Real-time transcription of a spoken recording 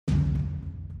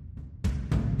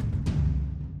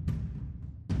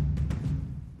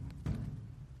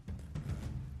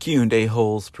Q&A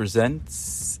Holes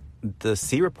presents the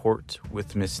C Report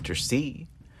with Mr. C.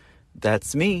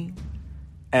 That's me.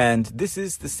 And this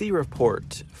is the C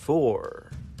Report for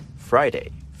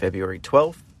Friday, February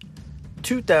 12th,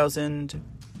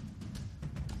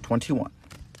 2021.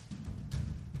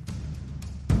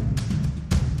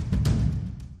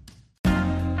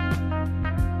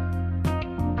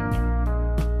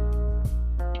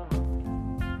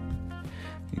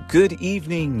 Good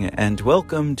evening and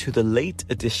welcome to the late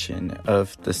edition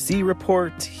of the C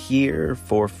Report here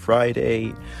for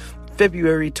Friday,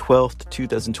 February 12th,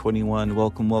 2021.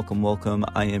 Welcome.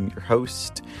 I am your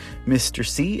host, Mr.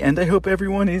 C, and I hope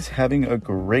everyone is having a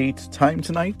great time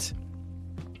tonight.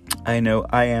 I know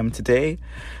I am today.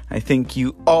 I thank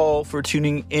you all for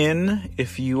tuning in.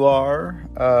 If you are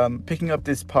picking up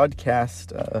this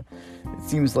podcast, it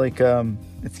seems like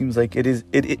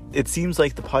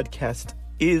the podcast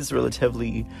is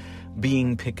relatively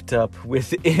being picked up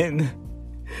within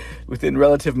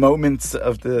relative moments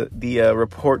of the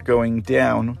report going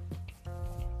down.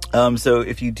 So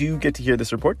if you do get to hear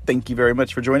this report, thank you very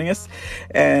much for joining us,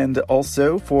 and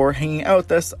also for hanging out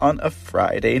with us on a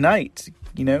Friday night.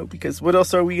 You know, because what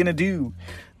else are we gonna do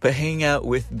but hang out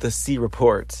with the C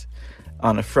Report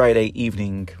on a Friday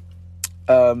evening?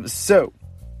 So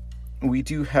we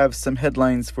do have some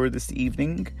headlines for this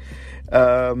evening.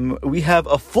 We have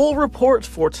a full report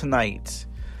for tonight.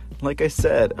 Like I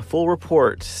said, a full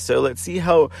report. So let's see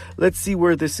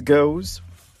where this goes.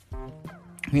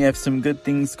 We have some good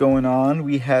things going on.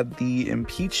 We had the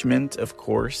impeachment, of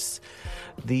course.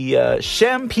 The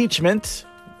sham-peachment.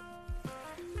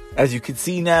 As you can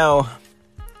see now,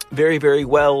 very, very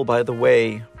well, by the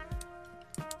way,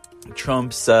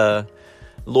 Trump's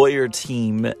lawyer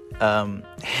team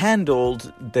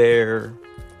handled their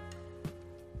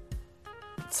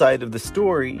side of the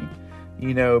story,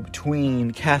 you know,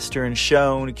 between Castor and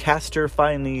Schoen. Castor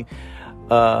finally,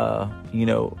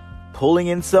 pulling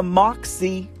in some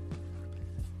moxie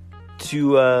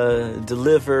to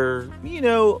deliver,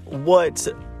 what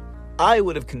I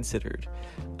would have considered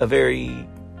a very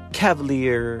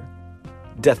cavalier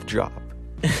death drop.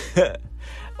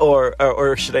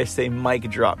 or should I say mic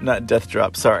drop, not death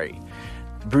drop, sorry.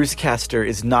 Bruce Castor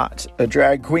is not a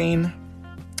drag queen,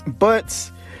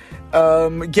 but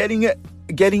getting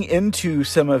into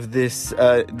some of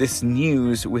this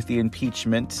news with the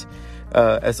impeachment,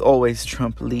 as always,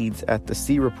 Trump leads at the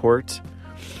C Report.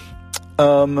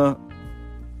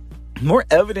 More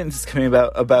evidence is coming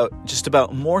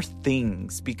about more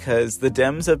things, because the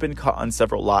Dems have been caught on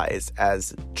several lies,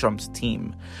 as Trump's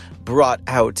team brought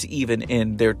out even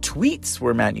in their tweets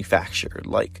were manufactured.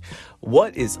 Like,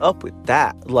 what is up with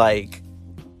that? Like,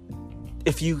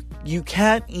 if you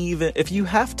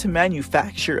have to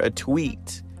manufacture a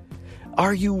tweet,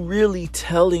 are you really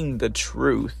telling the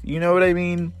truth? You know what I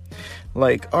mean?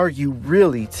 Like, are you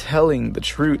really telling the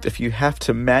truth if you have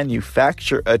to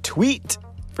manufacture a tweet,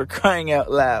 for crying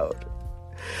out loud?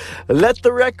 Let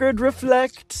the record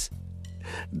reflect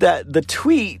that the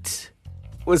tweet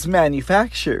was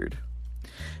manufactured.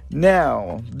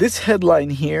 Now, this headline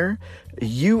here: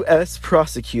 U.S.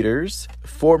 prosecutors,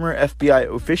 former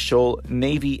FBI official,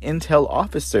 Navy intel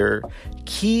officer,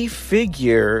 key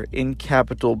figure in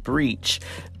Capitol breach.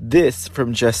 This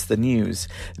from Just the News.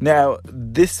 Now,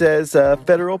 this says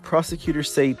federal prosecutors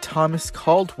say Thomas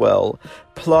Caldwell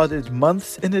plotted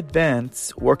months in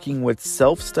advance, working with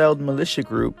self-styled militia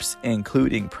groups,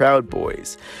 including Proud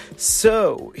Boys.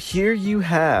 So, here you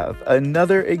have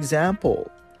another example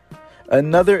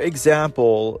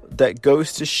that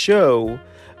goes to show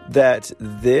that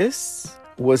this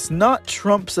was not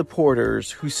Trump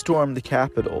supporters who stormed the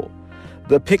Capitol.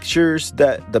 The pictures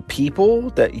that the people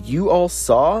that you all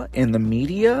saw in the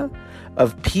media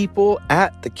of people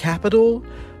at the Capitol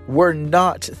were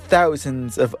not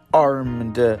thousands of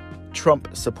armed Trump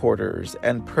supporters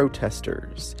and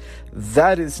protesters.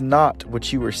 That is not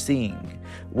what you were seeing.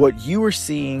 What you were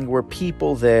seeing were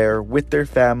people there with their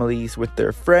families, with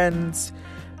their friends,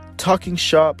 talking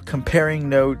shop, comparing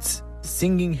notes,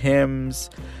 singing hymns,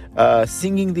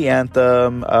 singing the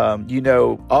anthem,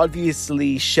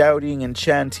 obviously shouting and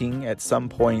chanting at some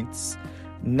points,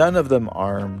 none of them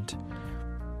armed.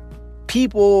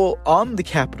 People on the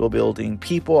Capitol building,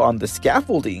 people on the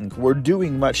scaffolding were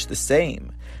doing much the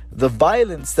same. The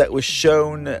violence that was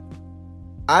shown,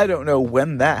 I don't know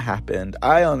when that happened.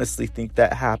 I honestly think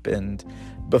that happened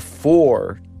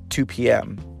before 2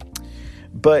 p.m.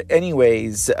 But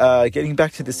anyways, getting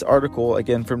back to this article,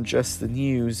 again from Just the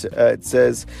News, it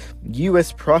says,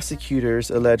 U.S. prosecutors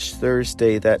alleged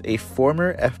Thursday that a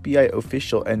former FBI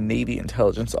official and Navy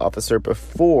intelligence officer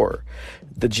before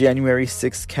the January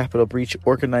 6th Capitol breach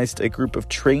organized a group of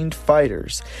trained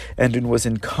fighters and was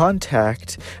in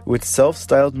contact with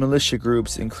self-styled militia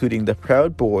groups, including the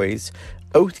Proud Boys,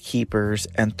 Oath Keepers,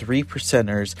 and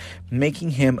 3%ers,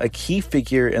 making him a key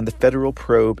figure in the federal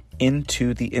probe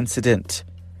into the incident.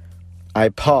 I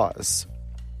pause.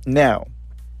 Now,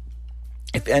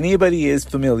 if anybody is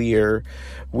familiar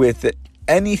with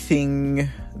anything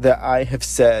that I have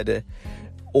said,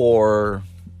 or,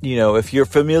 if you're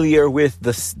familiar with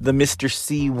the Mr.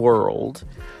 C world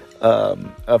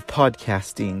of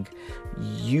podcasting,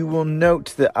 you will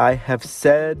note that I have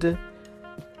said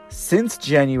since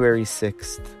January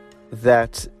 6th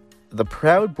that the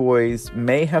Proud Boys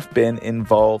may have been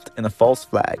involved in a false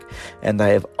flag, and I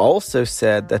have also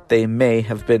said that they may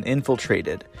have been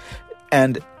infiltrated.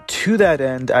 And to that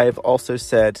end, I have also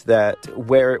said that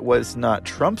where it was not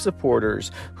Trump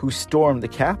supporters who stormed the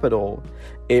Capitol,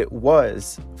 it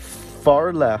was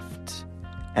far left,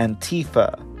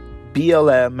 Antifa,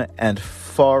 BLM, and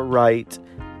far right,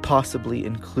 possibly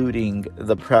including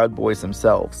the Proud Boys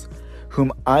themselves,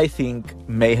 whom I think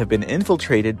may have been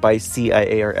infiltrated by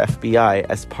CIA or FBI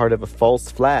as part of a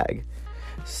false flag.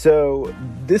 So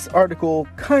this article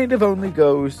kind of only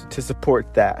goes to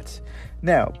support that.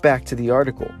 Now, back to the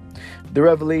article. The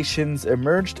revelations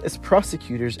emerged as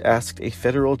prosecutors asked a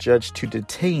federal judge to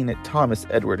detain Thomas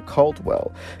Edward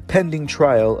Caldwell, pending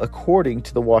trial, according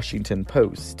to the Washington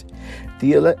Post.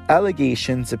 The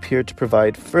allegations appeared to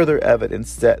provide further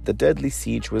evidence that the deadly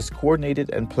siege was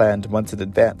coordinated and planned months in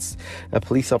advance. A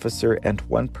police officer and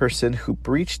one person who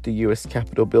breached the U.S.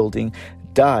 Capitol building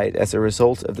died as a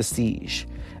result of the siege,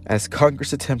 as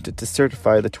Congress attempted to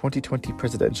certify the 2020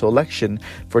 presidential election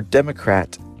for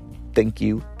Democrat, thank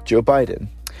you, Joe Biden.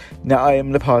 Now, I am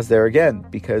going to pause there again,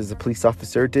 because the police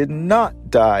officer did not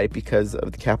die because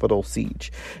of the Capitol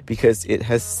siege, because it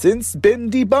has since been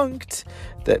debunked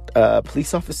that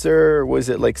police officer, was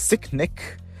it like Sick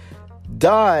Nick,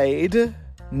 died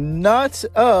not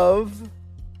of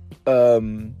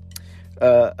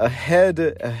a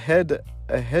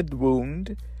head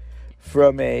wound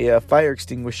from a fire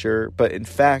extinguisher, but in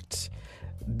fact,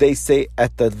 they say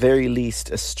at the very least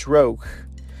a stroke.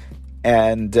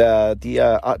 And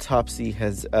the autopsy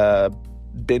has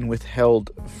been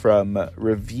withheld from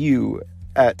review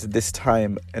at this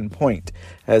time and point,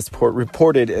 as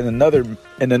reported in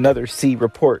another C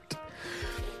report.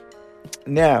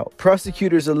 Now,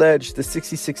 prosecutors allege the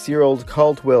 66-year-old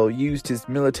Caldwell used his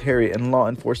military and law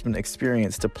enforcement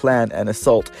experience to plan an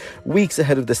assault weeks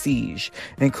ahead of the siege,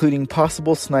 including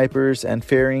possible snipers and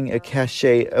ferrying a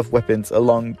cache of weapons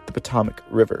along the Potomac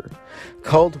River.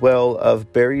 Caldwell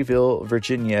of Berryville,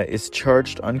 Virginia, is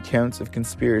charged on counts of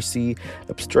conspiracy,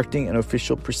 obstructing an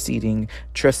official proceeding,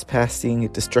 trespassing,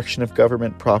 destruction of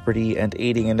government property, and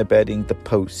aiding and abetting the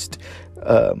Post.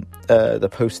 The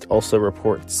Post also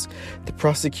reports the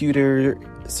prosecutors,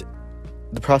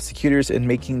 in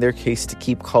making their case to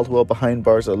keep Caldwell behind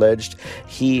bars, alleged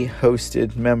he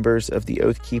hosted members of the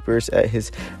Oath Keepers at his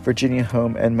Virginia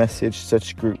home and messaged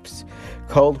such groups.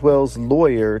 Caldwell's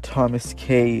lawyer, Thomas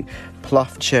K.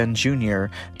 Plofchen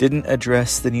Jr., didn't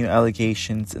address the new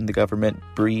allegations in the government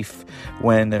brief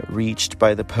when reached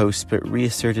by the Post, but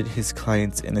reasserted his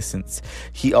client's innocence.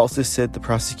 He also said the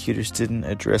prosecutors didn't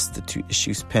address the two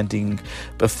issues pending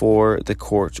before the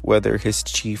court, whether his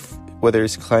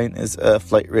client is a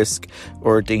flight risk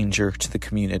or a danger to the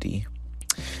community.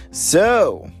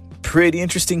 So, pretty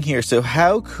interesting here. So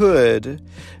how could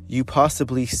you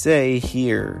possibly say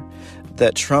here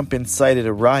that Trump incited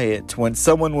a riot when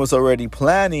someone was already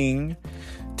planning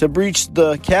to breach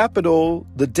the Capitol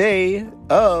the day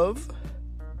of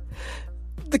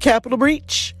the Capitol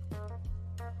breach?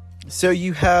 So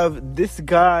you have this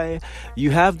guy,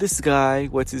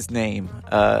 what's his name?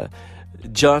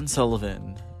 John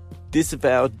Sullivan,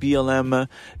 disavowed BLM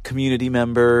community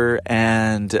member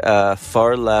and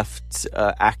far left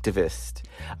activist.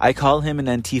 I call him an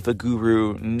Antifa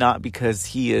guru not because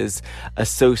he is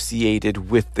associated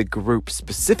with the group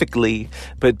specifically,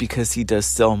 but because he does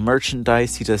sell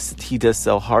merchandise, he does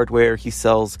sell hardware, he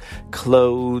sells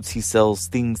clothes, he sells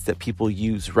things that people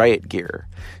use, riot gear.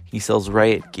 He sells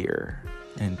riot gear,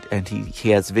 and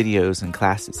he has videos and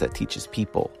classes that teaches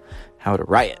people how to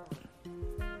riot.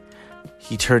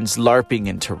 He turns LARPing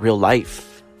into real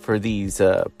life for these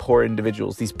poor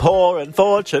individuals, these poor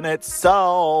unfortunate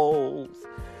souls,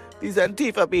 these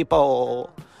Antifa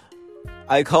people.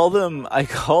 I call them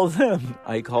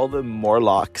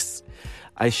Morlocks.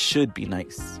 I should be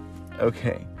nice.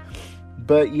 Okay.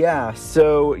 But yeah,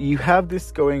 so you have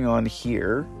this going on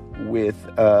here with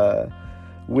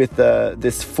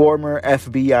this former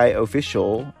FBI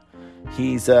official.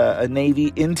 He's a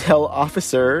Navy intel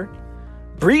officer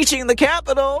breaching the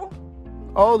Capitol.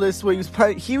 All this way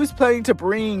he was planning to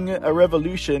bring a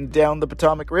revolution down the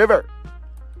Potomac River.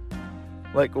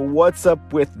 Like, what's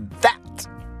up with that,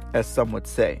 as some would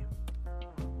say?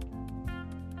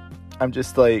 I am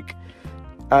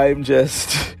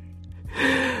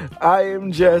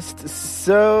just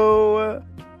so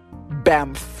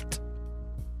bamfed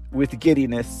with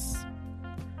giddiness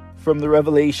from the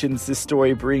revelations this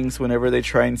story brings whenever they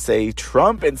try and say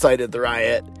Trump incited the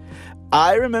riot.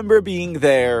 I remember being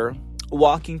there,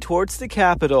 walking towards the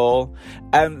Capitol,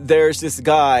 and there's this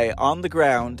guy on the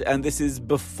ground, and this is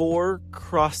before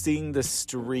crossing the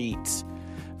street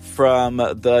from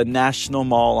the National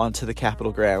Mall onto the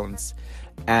Capitol grounds,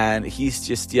 and he's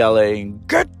just yelling,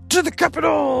 "Get to the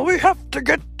Capitol! We have to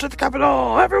get to the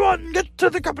Capitol! Everyone get to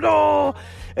the Capitol!"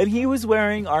 And he was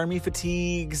wearing army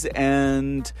fatigues,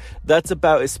 and that's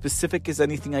about as specific as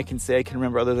anything I can say I can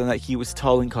remember, other than that he was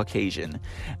tall and Caucasian,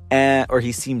 or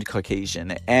he seemed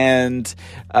Caucasian, and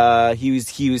he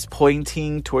was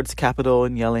pointing towards the Capitol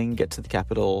and yelling, "Get to the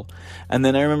Capitol!" And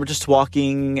then I remember just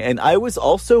walking, and I was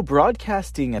also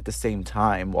broadcasting at the same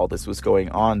time while this was going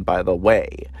on, by the way,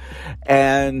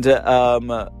 and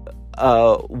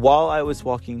while I was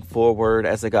walking forward,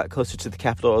 as I got closer to the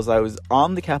Capitol, as I was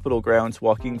on the Capitol grounds,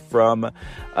 walking from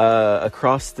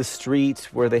across the street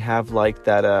where they have like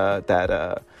that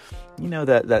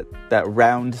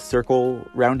round circle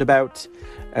roundabout,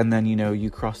 and then you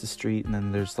cross the street, and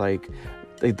then there's like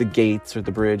the gates or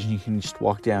the bridge, and you can just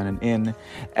walk down and in,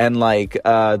 and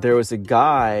there was a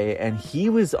guy, and he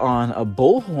was on a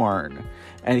bullhorn,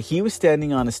 and he was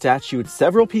standing on a statue with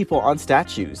several people on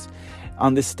statues.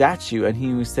 On this statue, and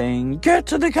he was saying, "Get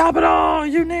to the Capitol!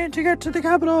 You need to get to the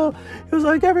Capitol!" He was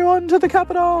like, "Everyone to the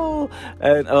Capitol!"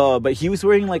 And but he was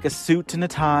wearing like a suit and a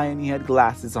tie, and he had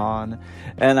glasses on.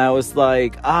 And I was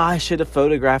like, I should have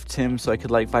photographed him so I could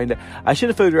find out. I should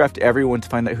have photographed everyone to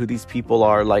find out who these people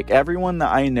are. Like everyone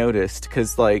that I noticed,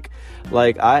 because I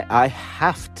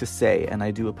have to say, and I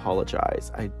do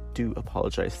apologize. I do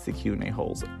apologize to the Q&A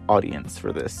Holes audience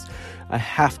for this. I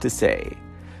have to say,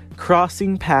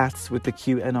 crossing paths with the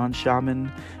QAnon shaman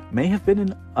may have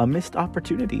been a missed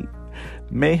opportunity.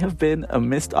 May have been a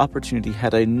missed opportunity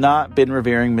had I not been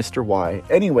revering Mr. Y.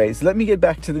 Anyways, let me get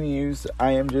back to the news.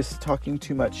 I am just talking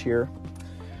too much here.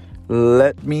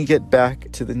 Let me get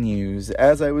back to the news.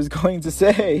 As I was going to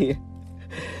say,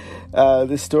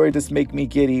 this story does make me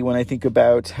giddy when I think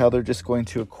about how they're just going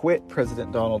to acquit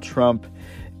President Donald Trump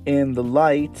in the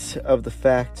light of the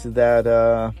fact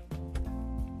that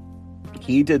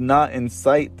he did not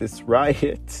incite this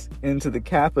riot into the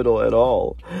Capitol at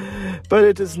all. But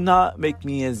it does not make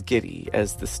me as giddy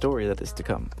as the story that is to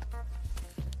come.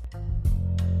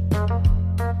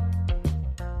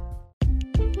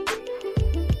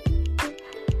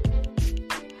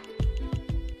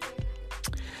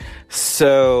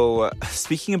 So,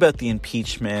 speaking about the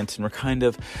impeachment, and we're kind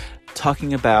of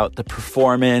talking about the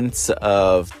performance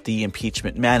of the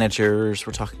impeachment managers.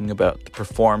 We're talking about the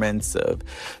performance of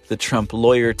the Trump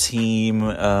lawyer team.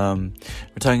 We're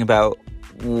talking about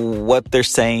what they're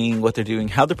saying, what they're doing,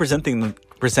 how they're presenting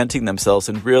themselves.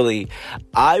 And really,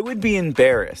 I would be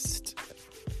embarrassed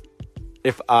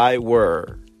if I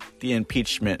were the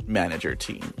impeachment manager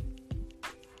team.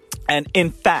 And in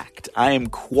fact, I am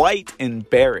quite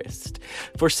embarrassed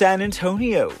for San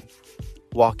Antonio,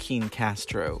 Joaquin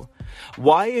Castro.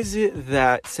 Why is it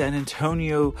that San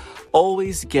Antonio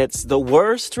always gets the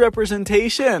worst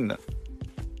representation?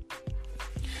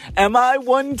 Am I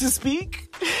one to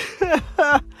speak?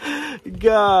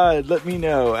 God, let me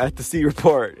know at the C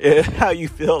Report how you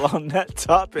feel on that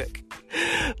topic.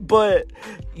 But,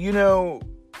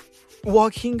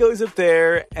 Joaquin goes up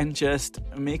there and just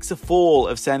makes a fool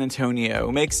of San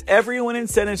Antonio. Makes everyone in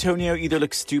San Antonio either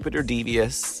look stupid or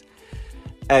devious.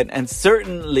 And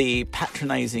certainly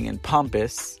patronizing and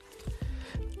pompous.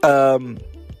 But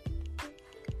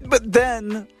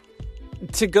then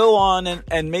to go on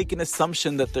and make an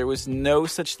assumption that there was no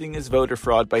such thing as voter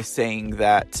fraud by saying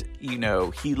that,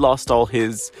 he lost all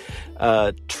his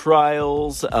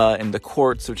trials in the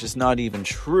courts, which is not even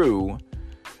true.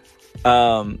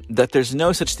 That there's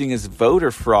no such thing as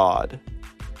voter fraud.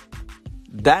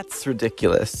 That's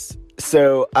ridiculous.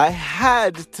 So I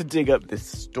had to dig up this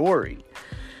story.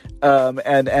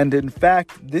 And in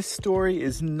fact, this story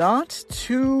is not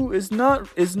too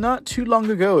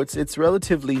long ago. It's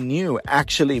relatively new,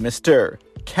 actually, Mr.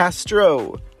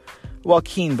 Castro.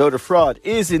 Joaquin, voter fraud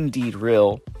is indeed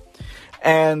real.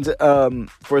 And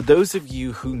for those of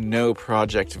you who know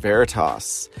Project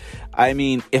Veritas, I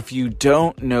mean, if you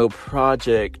don't know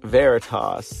Project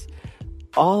Veritas,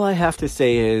 all I have to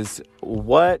say is,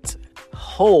 what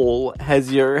hole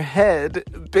has your head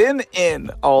been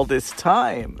in all this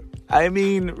time? I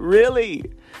mean, really?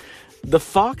 The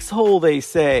foxhole, they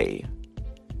say,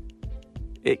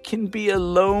 it can be a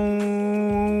lonely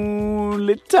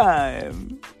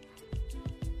time.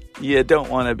 You don't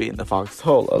want to be in the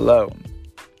foxhole alone.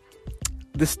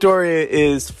 The story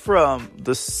is from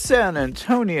the San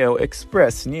Antonio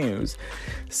Express News.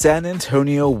 San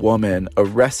Antonio woman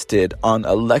arrested on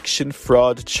election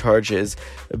fraud charges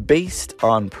based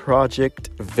on Project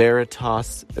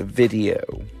Veritas video.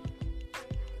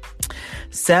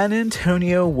 San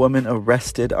Antonio woman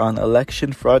arrested on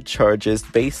election fraud charges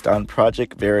based on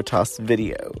Project Veritas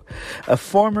video. A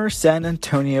former San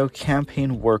Antonio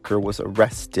campaign worker was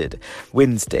arrested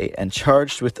Wednesday and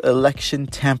charged with election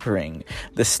tampering,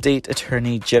 the state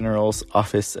attorney general's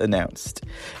office announced.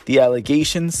 The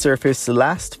allegations surfaced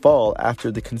last fall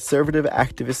after the conservative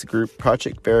activist group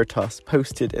Project Veritas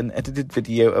posted an edited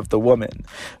video of the woman,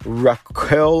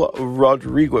 Raquel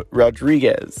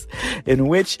Rodriguez, in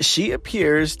which she appears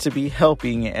to be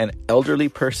helping an elderly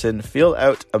person fill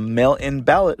out a mail-in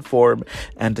ballot form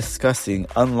and discussing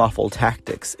unlawful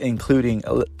tactics, including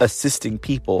assisting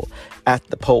people at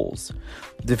the polls.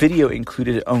 The video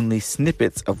included only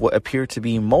snippets of what appeared to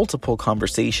be multiple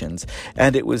conversations,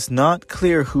 and it was not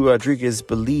clear who Rodriguez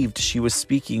believed she was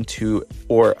speaking to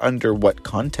or under what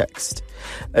context.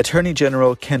 Attorney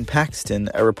General Ken Paxton,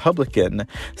 a Republican,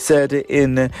 said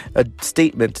in a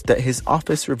statement that his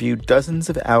office reviewed dozens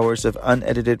of hours of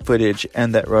unedited footage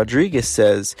and that Rodriguez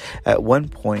says at one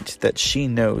point that she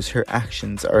knows her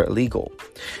actions are illegal.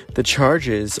 The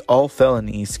charges, all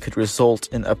felonies, could result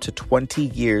in up to 20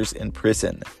 years in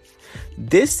prison.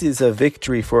 This is a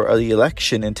victory for the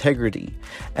election integrity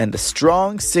and a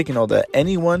strong signal that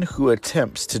anyone who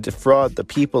attempts to defraud the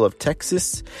people of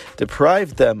Texas,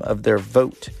 deprive them of their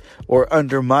vote, or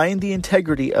undermine the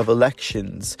integrity of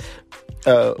elections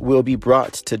will be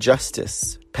brought to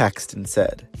justice, Paxton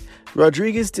said.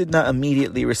 Rodriguez did not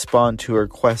immediately respond to a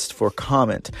request for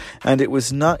comment, and it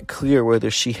was not clear whether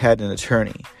she had an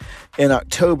attorney. In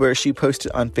October, she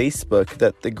posted on Facebook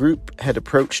that the group had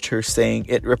approached her saying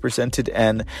it represented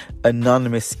an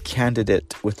anonymous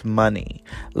candidate with money,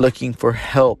 looking for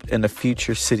help in a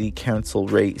future city council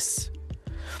race.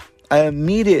 I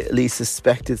immediately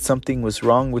suspected something was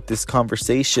wrong with this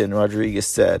conversation, Rodriguez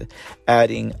said,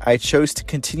 adding, I chose to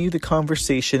continue the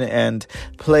conversation and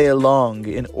play along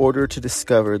in order to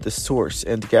discover the source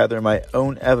and gather my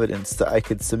own evidence that I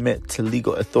could submit to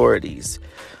legal authorities.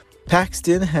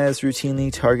 Paxton has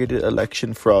routinely targeted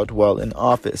election fraud while in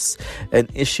office, an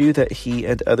issue that he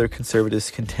and other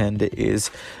conservatives contend is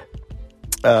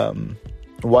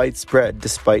widespread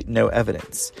despite no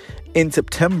evidence. In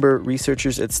September,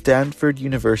 researchers at Stanford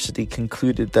University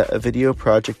concluded that a video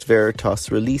Project Veritas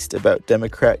released about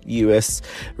Democrat U.S.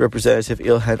 Representative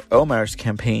Ilhan Omar's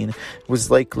campaign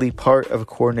was likely part of a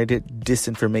coordinated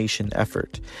disinformation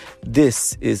effort.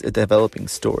 This is a developing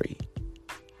story.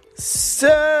 So,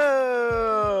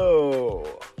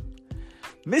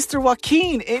 Mr.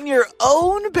 Joaquin, in your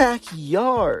own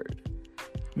backyard,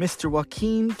 Mr.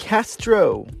 Joaquin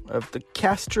Castro of the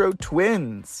Castro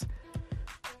twins,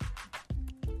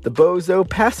 the Bozo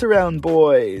Pass-Around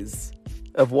Boys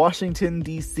of Washington,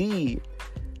 D.C.,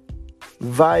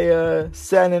 via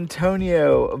San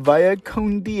Antonio, via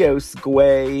Con Dios,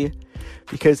 güey,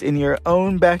 because in your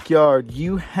own backyard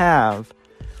you have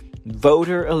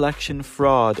voter election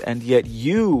fraud, and yet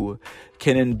you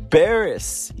can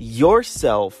embarrass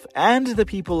yourself and the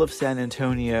people of San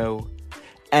Antonio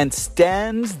and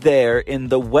stand there in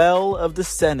the well of the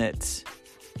Senate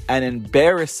and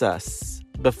embarrass us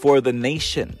before the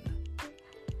nation,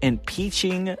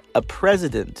 impeaching a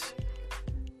president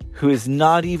who is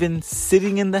not even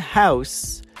sitting in the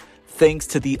House thanks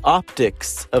to the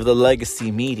optics of the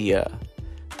legacy media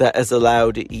that has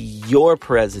allowed your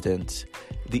president,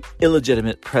 the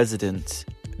illegitimate president,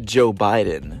 Joe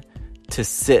Biden, to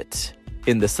sit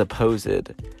in the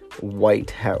supposed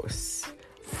White House.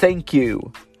 Thank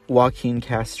you, Joaquin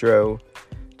Castro.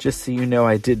 Just so you know,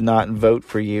 I did not vote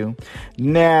for you.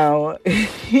 Now,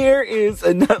 here is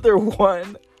another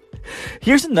one.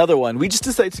 Here's another one. We just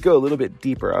decided to go a little bit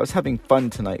deeper. I was having fun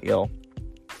tonight, y'all.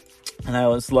 And I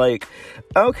was like,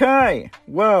 okay,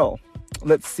 well,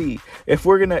 let's see. Well,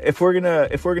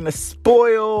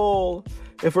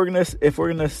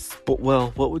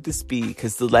 what would this be?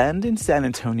 Because the land in San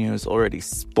Antonio is already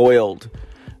spoiled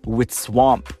with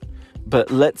swamp.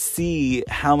 but let's see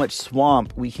how much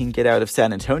swamp we can get out of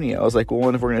San Antonio. I was like,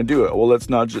 well, if we're going to do it, well,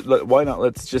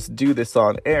 let's just do this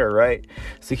on air, right?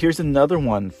 So here's another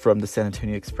one from the San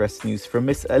Antonio Express News from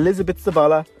Miss Elizabeth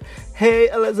Zavala. Hey,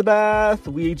 Elizabeth,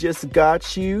 we just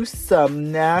got you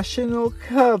some national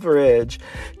coverage.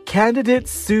 Candidate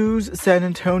sues San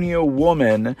Antonio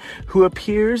woman who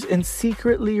appears in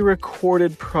secretly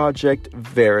recorded Project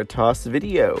Veritas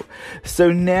video.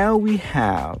 So now we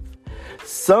have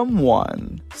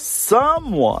someone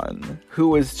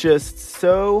who is just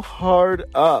so hard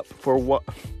up for what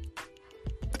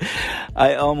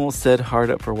I almost said hard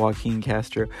up for Joaquin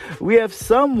Castro. We have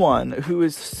someone who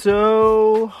is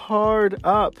so hard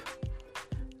up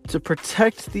to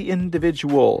protect the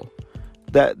individual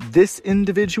that this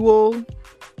individual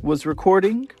was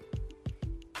recording.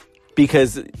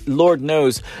 Because Lord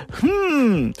knows,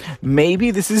 maybe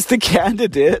this is the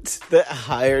candidate that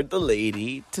hired the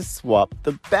lady to swap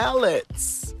the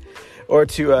ballots. Or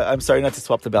not to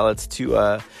swap the ballots,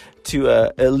 to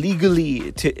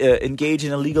illegally, engage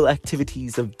in illegal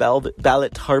activities of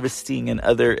ballot harvesting and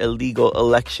other illegal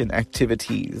election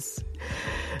activities.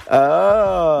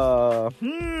 Well,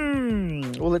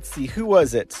 let's see, who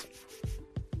was it?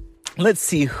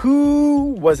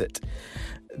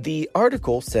 The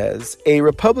article says, a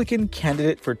Republican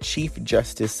candidate for Chief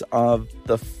Justice of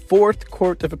the Fourth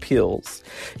Court of Appeals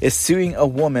is suing a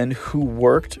woman who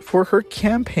worked for her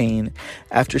campaign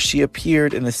after she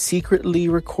appeared in a secretly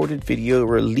recorded video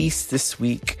released this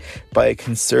week by a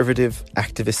conservative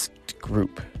activist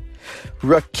group.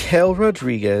 Raquel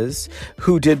Rodriguez,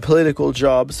 who did political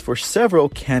jobs for several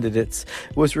candidates,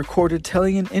 was recorded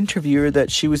telling an interviewer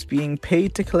that she was being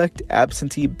paid to collect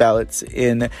absentee ballots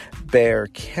in Bexar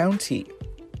County.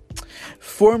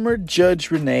 Former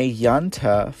Judge Renee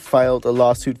Yanta filed a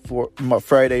lawsuit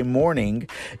Friday morning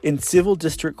in civil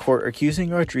district court accusing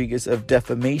Rodriguez of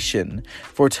defamation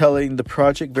for telling the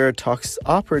Project Veritas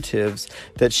operatives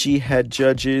that she had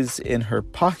judges in her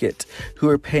pocket who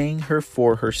were paying her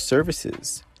for her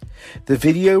services. The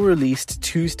video released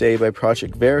Tuesday by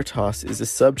Project Veritas is the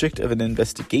subject of an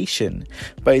investigation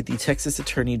by the Texas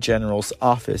Attorney General's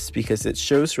office because it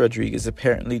shows Rodriguez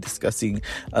apparently discussing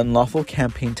unlawful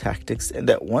campaign tactics and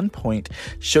at one point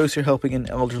shows her helping an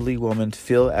elderly woman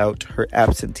fill out her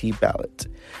absentee ballot.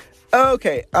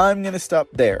 Okay, I'm going to stop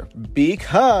there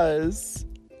because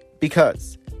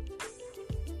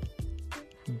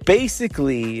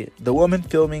basically the woman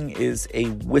filming is a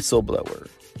whistleblower.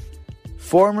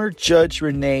 Former Judge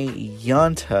Renee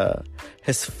Yanta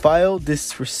has filed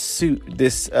this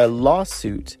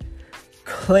lawsuit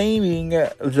claiming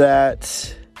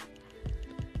that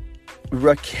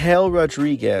Raquel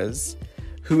Rodriguez,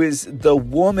 who is the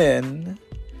woman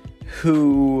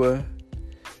who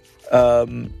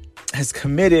has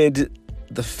committed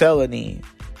the felony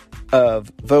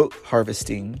of vote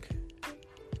harvesting,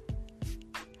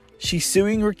 she's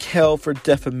suing Raquel for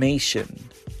defamation.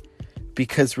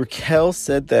 Because Raquel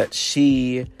said that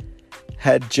she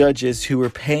had judges who were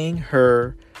paying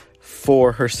her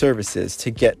for her services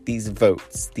to get these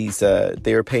votes.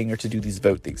 They were paying her to do these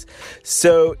vote things.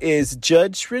 So is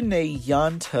Judge Renee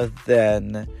Yanta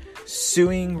then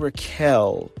suing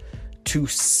Raquel to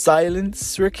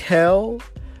silence Raquel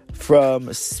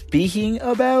from speaking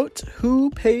about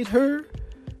who paid her?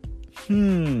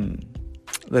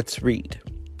 Let's read.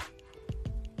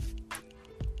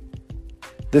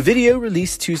 The video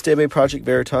released Tuesday by Project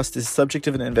Veritas is the subject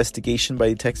of an investigation by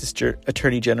the Texas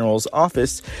Attorney General's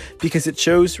office because it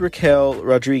shows Raquel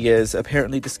Rodriguez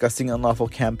apparently discussing unlawful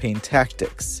campaign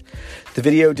tactics. The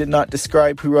video did not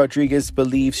describe who Rodriguez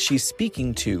believes she's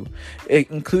speaking to. It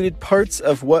included parts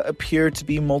of what appeared to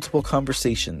be multiple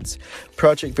conversations.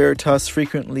 Project Veritas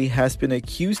frequently has been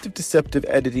accused of deceptive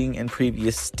editing and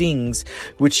previous stings,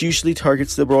 which usually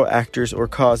targets liberal actors or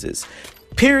causes.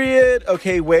 Period.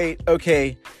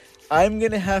 Okay. I'm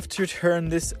gonna have to turn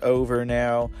this over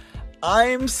now.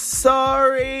 I'm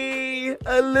sorry,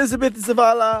 Elizabeth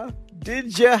Zavala.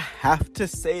 Did you have to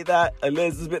say that,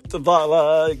 Elizabeth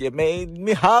Zavala? You made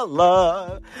me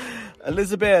holla.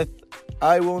 Elizabeth,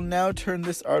 I will now turn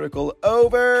this article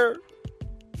over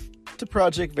to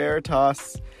Project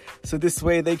Veritas. So this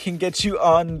way they can get you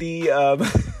on the,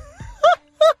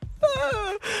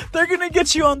 they're gonna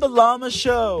get you on the llama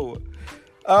show.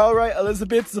 All right,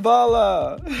 Elizabeth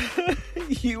Zavala,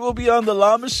 you will be on the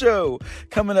llama show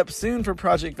coming up soon for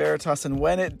Project Veritas. And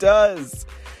when it does,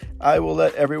 I will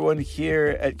let everyone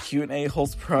here at Q&A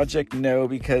Holes Project know,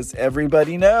 because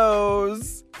everybody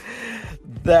knows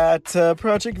that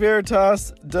Project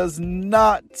Veritas does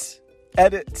not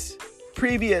edit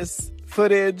previous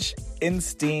footage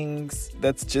instincts.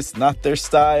 That's just not their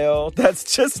style.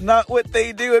 That's just not what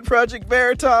they do at Project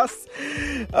Veritas.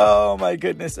 Oh my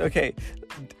goodness. Okay,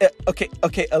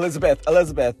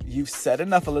 Elizabeth, you've said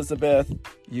enough, Elizabeth.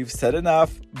 You've said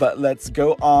enough, but let's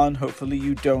go on. Hopefully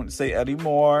you don't say any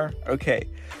more. Okay.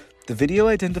 The video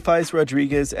identifies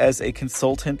Rodriguez as a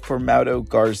consultant for Mauro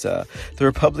Garza, the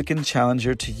Republican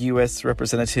challenger to U.S.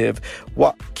 Representative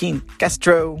Joaquin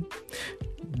Castro,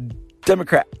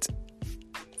 Democrat,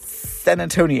 San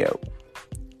Antonio.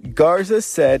 Garza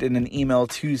said in an email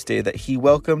Tuesday that he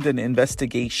welcomed an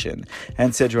investigation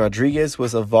and said Rodriguez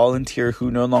was a volunteer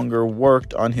who no longer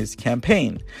worked on his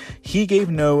campaign. He gave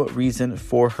no reason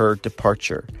for her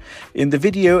departure. In the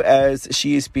video, as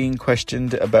she is being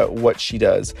questioned about what she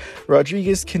does,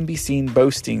 Rodriguez can be seen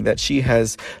boasting that she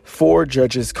has 4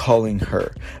 judges calling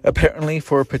her, apparently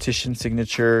for petition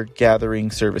signature gathering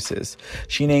services.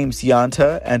 She names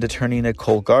Yanta and attorney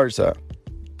Nicole Garza,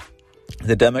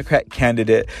 the Democrat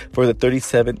candidate for the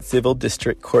 37th Civil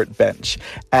District Court bench,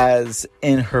 as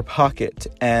in her pocket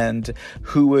and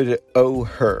who would owe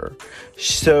her.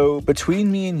 So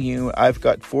between me and you, I've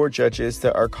got 4 judges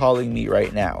that are calling me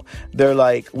right now. They're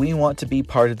like, we want to be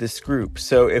part of this group.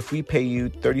 So if we pay you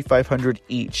 $3,500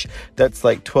 each, that's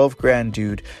like $12,000,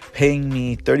 dude, paying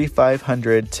me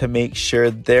 $3,500 to make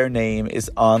sure their name is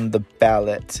on the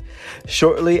ballot.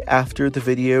 Shortly after the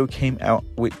video came out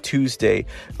with Tuesday,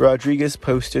 Rodriguez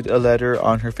posted a letter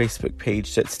on her Facebook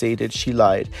page that stated she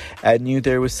lied and knew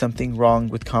there was something wrong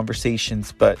with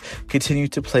conversations, but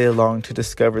continued to play along to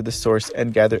discover the source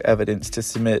and gather evidence to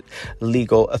submit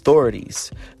legal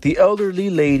authorities. The elderly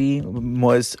lady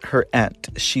was her aunt,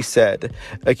 she said,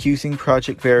 accusing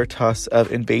Project Veritas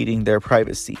of invading their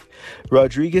privacy.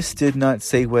 Rodriguez did not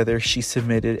say whether she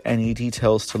submitted any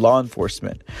details to law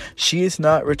enforcement. She has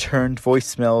not returned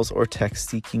voicemails or texts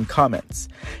seeking comments.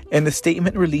 In the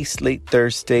statement released late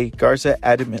Thursday, Garza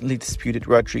adamantly disputed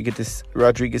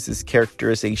Rodriguez's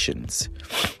characterizations.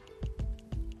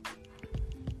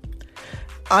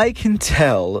 I can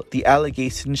tell the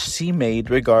allegations she made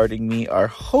regarding me are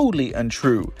wholly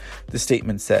untrue, the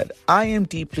statement said. I am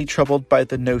deeply troubled by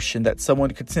the notion that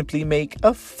someone could simply make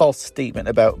a false statement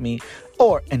about me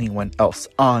or anyone else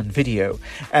on video,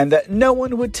 and that no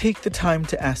one would take the time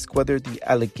to ask whether the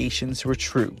allegations were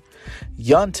true.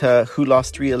 Yanta, who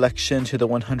lost re-election to the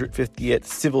 150th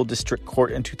Civil District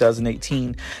Court in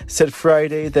 2018, said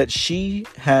Friday that she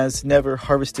has never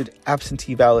harvested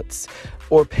absentee ballots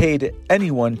or paid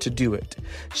anyone to do it.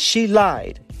 She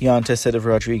lied, Yanta said of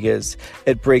Rodriguez.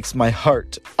 It breaks my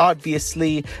heart,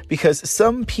 obviously, because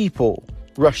some people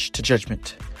rush to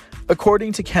judgment.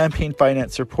 According to campaign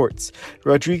finance reports,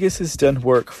 Rodriguez has done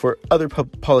work for other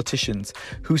politicians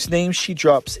whose names she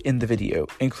drops in the video,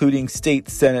 including State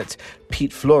Senator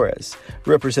Pete Flores,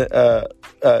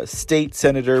 State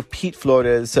Senator Pete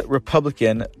Flores,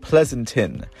 Republican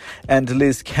Pleasanton, and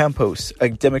Liz Campos, a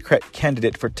Democrat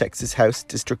candidate for Texas House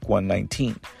District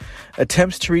 119.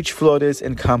 Attempts to reach Flores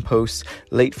and Campos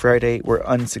late Friday were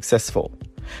unsuccessful.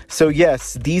 So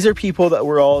yes, these are people that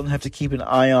we're all going to have to keep an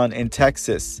eye on in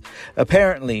Texas,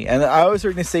 apparently. And I was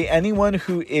going to say anyone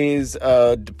who is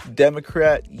a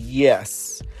Democrat,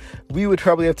 yes, we would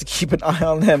probably have to keep an eye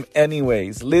on them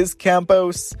anyways. Liz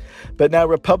Campos, but now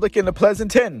Republican of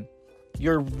Pleasanton.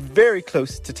 You're very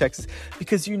close to Texas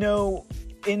because, you know,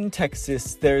 in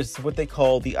Texas, there's what they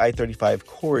call the I-35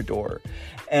 corridor.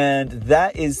 And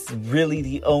that is really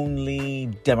the only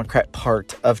Democrat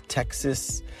part of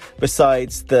Texas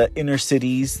besides the inner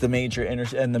cities, the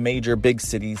major big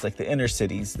cities, like the inner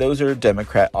cities. Those are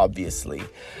Democrat, obviously.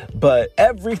 But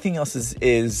everything else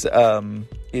is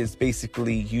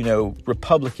basically, you know,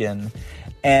 Republican.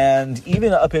 And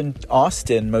even up in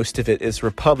Austin, most of it is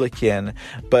Republican,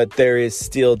 but there is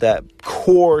still that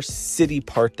core city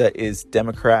part that is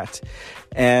Democrat.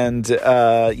 And,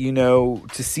 you know,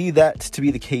 to see that to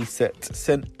be the case that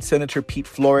Senator Pete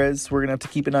Flores, we're going to have to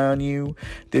keep an eye on you,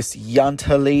 this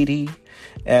Yanta lady.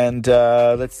 And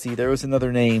let's see, there was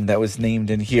another name that was named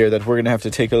in here that we're going to have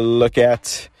to take a look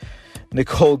at.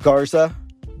 Nicole Garza,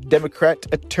 Democrat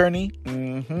attorney.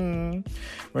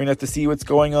 We're going to have to see what's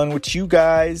going on with you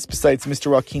guys besides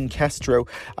Mr. Joaquin Castro.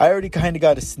 I already kind of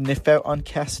got a sniff out on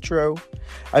Castro.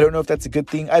 I don't know if that's a good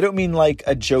thing. I don't mean like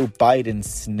a Joe Biden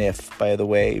sniff, by the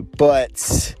way.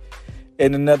 But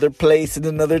in another place, in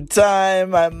another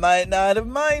time, I might not have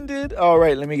minded. All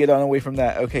right, let me get on away from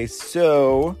that. Okay,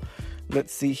 so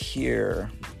let's see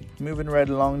here. Moving right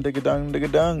along, digga-dung.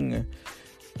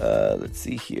 Let's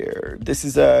see here. This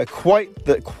is quite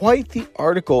the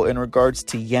article in regards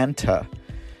to Yanta.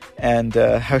 and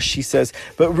how she says,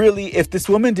 but really, if this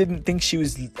woman didn't think she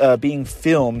was being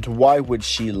filmed, why would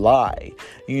she lie?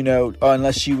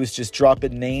 Unless she was just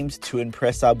dropping names to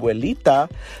impress Abuelita.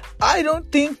 I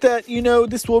don't think that,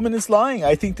 this woman is lying.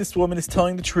 I think this woman is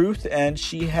telling the truth, and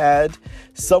she had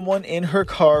someone in her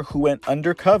car who went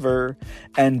undercover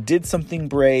and did something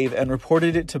brave and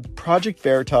reported it to Project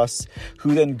Veritas,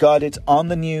 who then got it on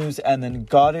the news and then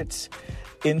got it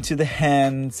into the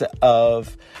hands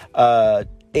of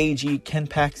AG Ken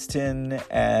Paxton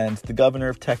and the governor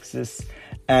of Texas,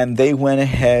 and they went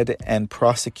ahead and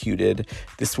prosecuted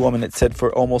this woman, it said,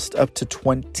 for almost up to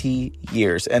 20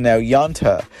 years. And now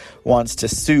Yanta wants to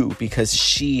sue because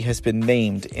she has been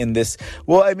named in this.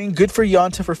 Well, I mean, good for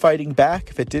Yanta for fighting back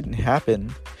if it didn't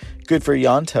happen. Good for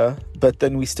Yanta. But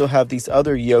then we still have these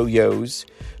other yo-yos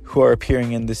who are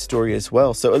appearing in this story as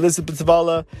well. So Elizabeth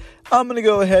Zavala, I'm going to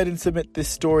go ahead and submit this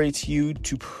story to you,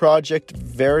 to Project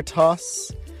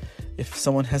Veritas, if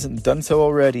someone hasn't done so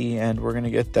already, and we're going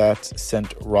to get that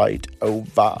sent right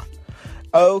over.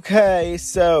 Okay,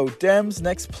 so Dems'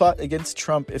 next plot against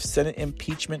Trump if Senate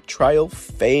impeachment trial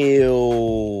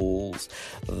fails.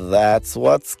 That's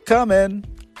what's coming.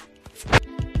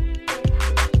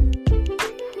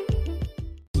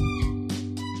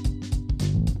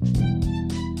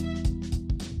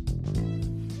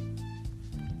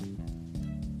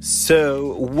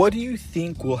 So, what do you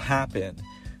think will happen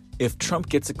if Trump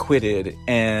gets acquitted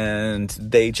and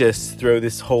they just throw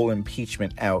this whole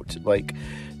impeachment out? Like,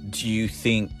 do you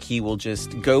think he will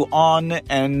just go on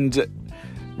and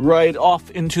ride off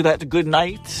into that good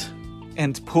night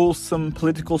and pull some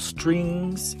political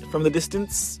strings from the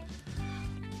distance?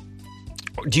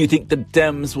 Or do you think the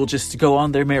Dems will just go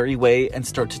on their merry way and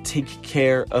start to take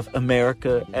care of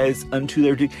America as unto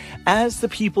their duty, as the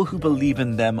people who believe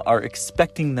in them are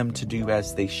expecting them to do,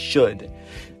 as they should?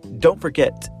 Don't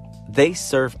forget, they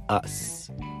serve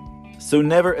us. So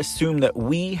never assume that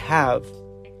we have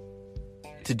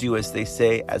to do as they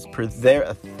say, as per their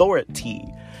authority.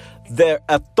 Their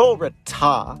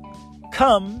authorita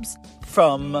comes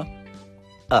from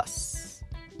us,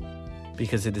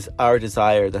 because it is our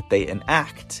desire that they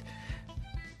enact.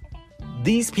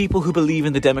 These people who believe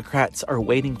in the Democrats are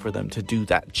waiting for them to do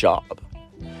that job.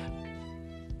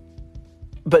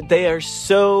 But they are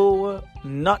so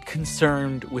not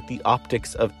concerned with the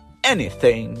optics of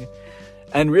anything.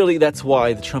 And really, that's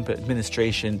why the Trump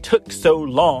administration took so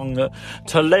long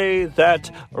to lay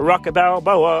that Rocky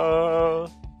Balboa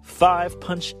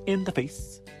 5-punch in the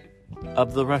face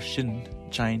of the Russian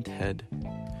giant head.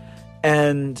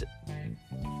 And,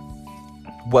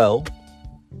 well,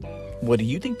 what do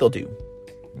you think they'll do?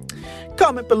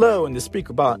 Comment below in the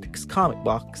Speaker Box comment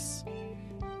box.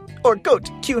 Or go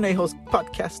to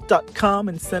QAHostpodcast.com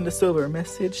and send us over a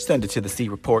message. Send it to the C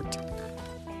Report.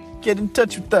 Get in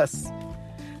touch with us.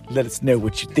 Let us know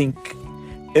what you think.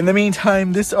 In the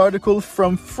meantime, this article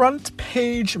from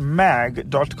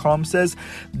frontpagemag.com says,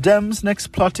 Dems' next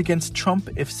plot against Trump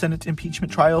if Senate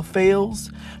impeachment trial fails,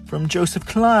 from Joseph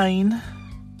Klein.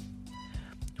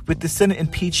 With the Senate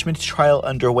impeachment trial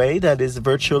underway that is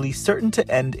virtually certain to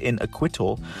end in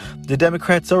acquittal, the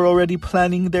Democrats are already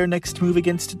planning their next move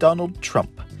against Donald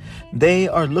Trump. They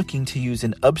are looking to use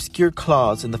an obscure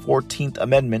clause in the 14th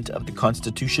Amendment of the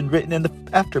Constitution written in the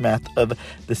aftermath of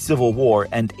the Civil War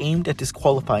and aimed at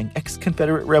disqualifying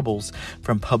ex-Confederate rebels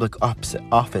from public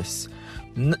office,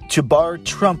 to bar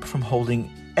Trump from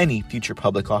holding any future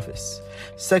public office.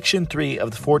 Section 3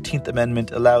 of the 14th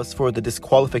Amendment allows for the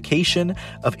disqualification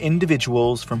of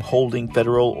individuals from holding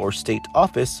federal or state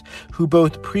office who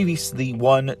both previously,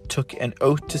 1, took an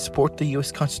oath to support the U.S.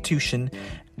 Constitution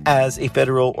as a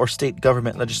federal or state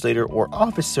government legislator or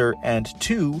officer, and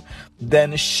 2,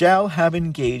 then shall have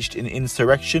engaged in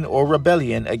insurrection or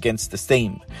rebellion against the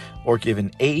same, or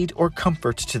given aid or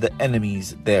comfort to the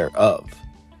enemies thereof.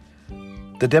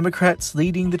 The Democrats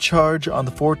leading the charge on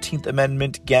the 14th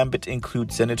Amendment gambit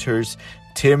include Senators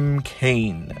Tim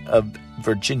Kaine of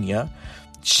Virginia,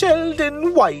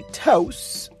 Sheldon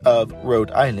Whitehouse of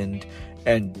Rhode Island,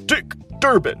 and Dick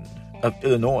Durbin of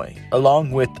Illinois, along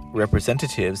with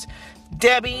Representatives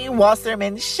Debbie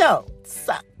Wasserman Schultz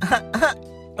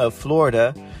of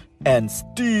Florida and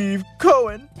Steve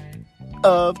Cohen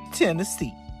of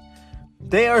Tennessee.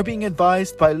 They are being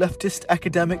advised by leftist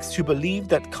academics who believe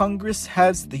that Congress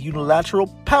has the unilateral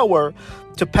power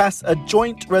to pass a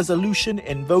joint resolution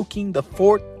invoking the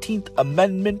 14th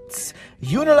Amendment's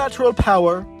unilateral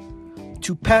power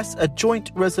to pass a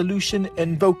joint resolution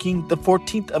invoking the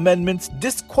 14th Amendment's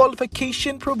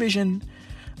disqualification provision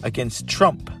against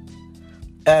Trump.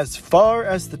 As far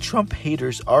as the Trump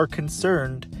haters are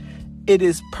concerned, it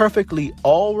is perfectly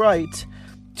all right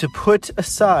to put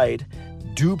aside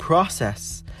due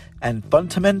process and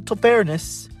fundamental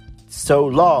fairness so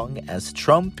long as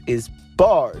Trump is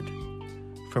barred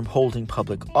from holding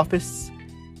public office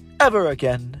ever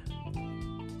again.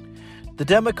 The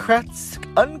Democrats'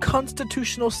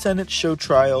 unconstitutional Senate show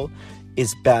trial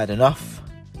is bad enough.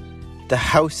 The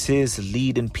House's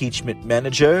lead impeachment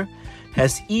manager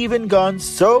has even gone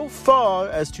so far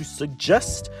as to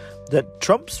suggest that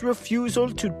Trump's refusal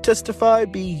to testify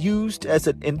be used as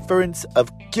an inference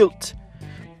of guilt,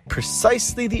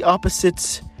 precisely the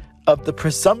opposite of the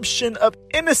presumption of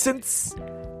innocence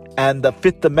and the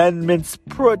Fifth Amendment's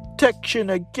protection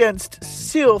against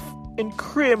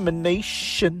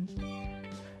self-incrimination.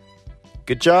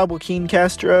 Good job, Joaquin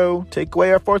Castro. Take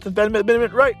away our Fourth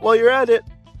Amendment right while you're at it.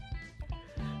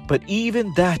 But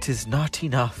even that is not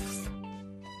enough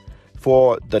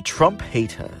for the Trump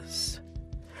haters.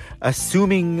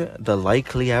 Assuming the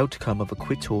likely outcome of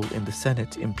acquittal in the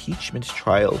Senate impeachment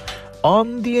trial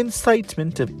on the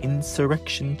incitement of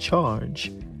insurrection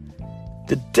charge,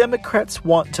 the Democrats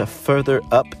want to further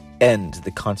upend the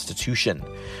Constitution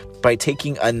by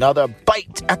taking another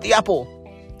bite at the apple.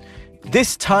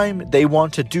 This time, they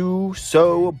want to do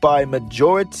so by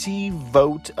majority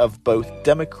vote of both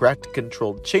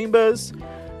Democrat-controlled chambers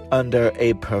under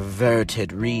a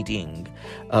perverted reading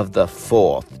of the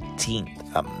 14th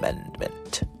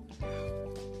Amendment.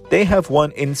 They have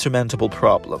one insurmountable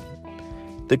problem.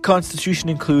 The Constitution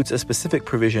includes a specific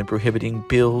provision prohibiting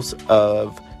bills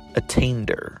of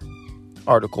attainder.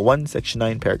 Article 1, Section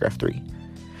 9, Paragraph 3.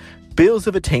 Bills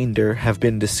of attainder have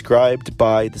been described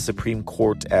by the Supreme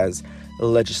Court as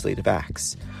legislative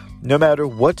acts, no matter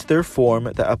what their form,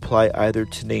 that apply either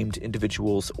to named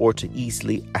individuals or to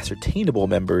easily ascertainable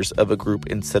members of a group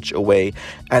in such a way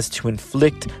as to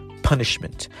inflict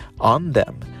punishment on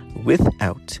them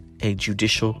without a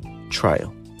judicial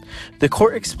trial. The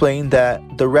court explained that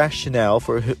the rationale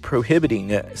for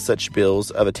prohibiting such bills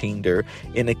of attainder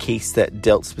in a case that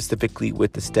dealt specifically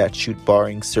with the statute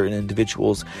barring certain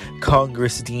individuals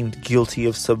Congress deemed guilty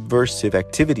of subversive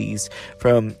activities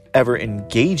from ever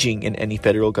engaging in any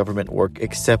federal government work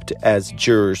except as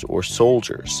jurors or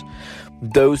soldiers.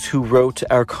 Those who wrote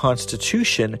our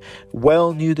Constitution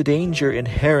well knew the danger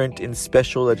inherent in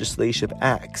special legislative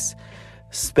acts.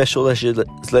 Special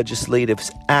legislative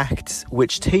acts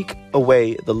which take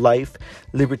away the life,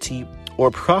 liberty,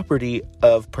 or property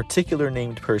of particular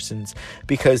named persons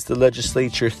because the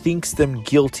legislature thinks them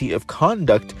guilty of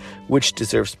conduct which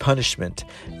deserves punishment.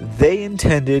 They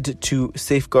intended to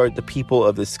safeguard the people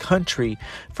of this country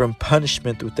from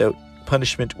punishment without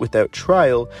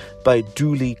trial by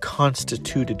duly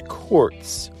constituted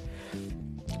courts.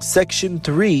 Section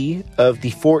 3 of the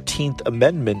 14th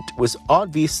Amendment was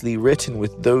obviously written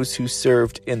with those who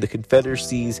served in the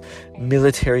Confederacy's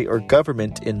military or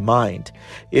government in mind.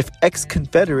 If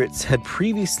ex-Confederates had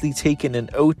previously taken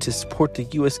an oath to support the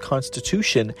U.S.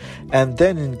 Constitution and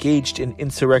then engaged in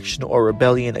insurrection or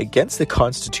rebellion against the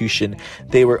Constitution,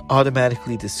 they were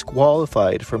automatically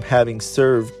disqualified from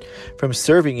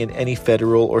serving in any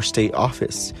federal or state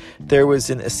office. There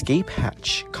was an escape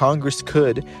hatch. Congress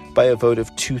could, by a vote of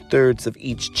 2/3 of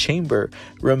each chamber,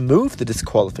 remove the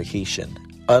disqualification.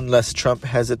 Unless Trump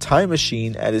has a time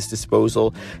machine at his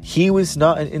disposal, he was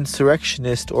not an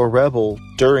insurrectionist or rebel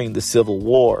during the Civil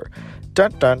War.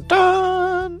 Dun dun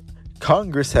dun!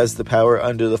 Congress has the power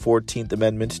under the 14th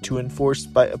Amendment to enforce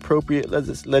by appropriate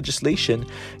legislation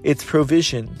its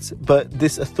provisions, but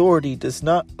this authority does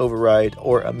not override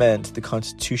or amend the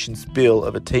Constitution's Bill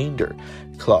of Attainder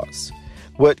clause.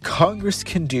 What Congress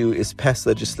can do is pass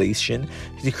legislation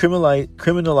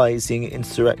criminalizing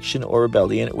insurrection or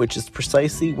rebellion, which is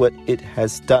precisely what it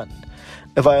has done.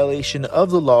 A violation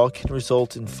of the law can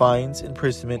result in fines,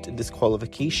 imprisonment, and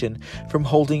disqualification from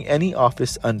holding any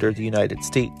office under the United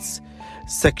States.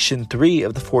 Section 3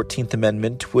 of the 14th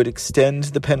Amendment would extend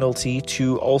the penalty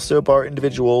to also bar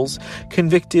individuals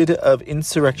convicted of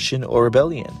insurrection or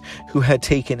rebellion who had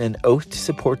taken an oath to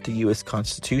support the U.S.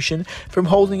 Constitution from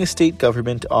holding a state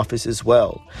government office as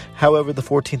well. However, the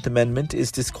 14th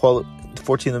Amendment's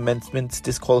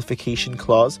disqualification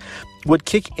clause would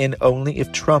kick in only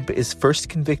if Trump is first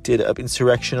convicted of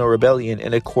insurrection or rebellion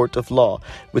in a court of law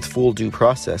with full due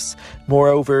process.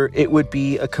 Moreover, it would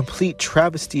be a complete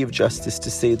travesty of justice,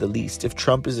 to say the least, if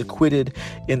Trump is acquitted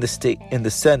in the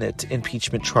Senate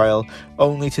impeachment trial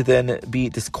only to then be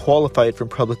disqualified from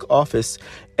public office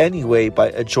anyway by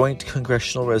a joint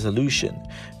congressional resolution.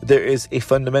 There is a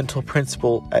fundamental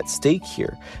principle at stake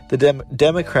here. The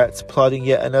Democrats plotting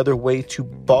yet another way to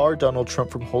bar Donald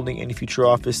Trump from holding any future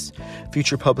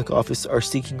public office, are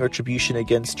seeking retribution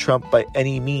against Trump by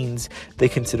any means they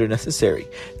consider necessary.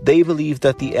 They believe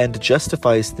that the end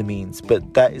justifies the means,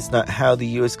 but that is not how the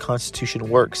U.S. Constitution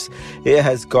works. It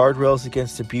has guardrails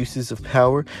against abuses of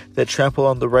power that trample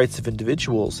on the rights of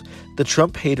individuals. The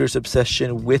Trump haters'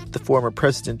 obsession with the former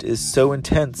president is so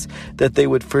intense that they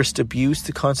would first abuse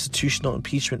the constitutional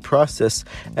impeachment process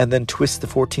and then twist the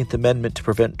 14th Amendment to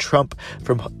prevent Trump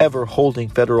from ever holding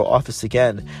federal office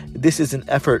again. This is an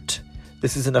affront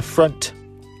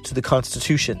to the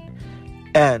Constitution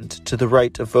and to the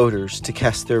right of voters to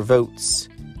cast their votes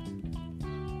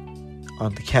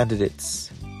on the candidates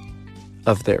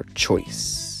of their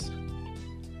choice.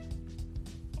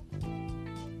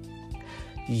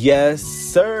 Yes,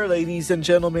 sir, ladies and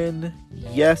gentlemen.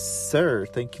 Yes, sir.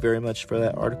 Thank you very much for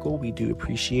that article. We do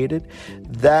appreciate it.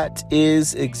 That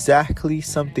is exactly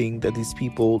something that these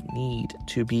people need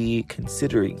to be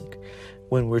considering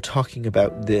when we're talking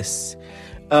about this.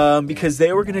 Because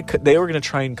they were gonna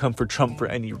try and come for Trump for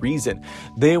any reason.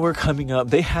 They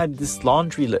had this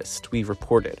laundry list, we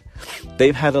reported.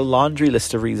 They've had a laundry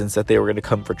list of reasons that they were gonna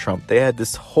come for Trump. They had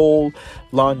this whole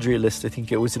laundry list. I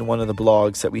think it was in one of the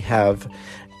blogs that we have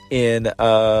in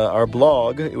our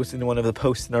blog. It was in one of the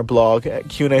posts in our blog at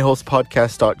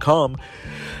Q&AHolspodcast.com,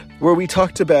 where we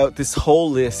talked about this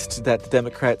whole list that the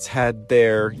Democrats had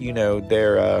their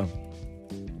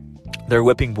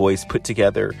whipping boys put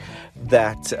together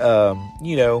that,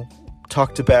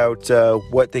 talked about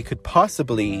what they could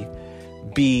possibly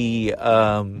be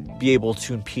able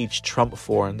to impeach Trump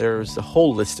for. And there's a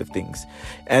whole list of things.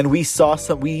 And we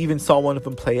even saw one of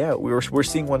them play out. We're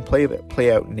seeing one play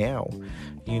out now,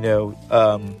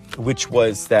 which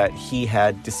was that he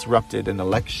had disrupted an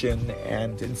election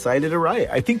and incited a riot.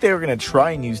 I think they were going to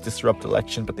try and use disrupt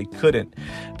election, but they couldn't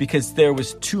because there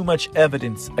was too much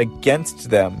evidence against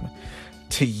them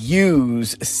to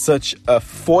use such a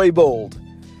foible.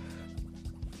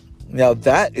 Now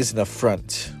that is an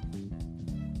affront.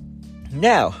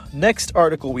 Now, next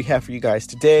article we have for you guys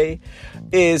today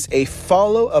is a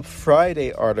follow-up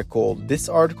Friday article. This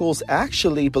article is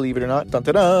actually, believe it or not, from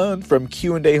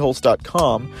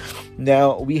QandAHoles.com.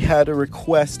 Now, we had a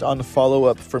request on a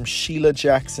follow-up from Sheila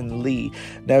Jackson Lee.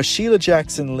 Now, Sheila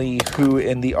Jackson Lee, who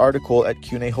in the article at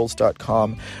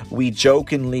QandAHoles.com, we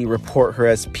jokingly report her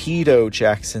as Pedo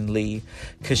Jackson Lee,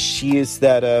 because she is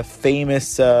that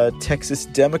famous Texas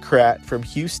Democrat from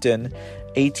Houston,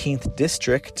 18th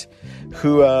District,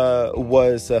 who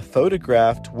was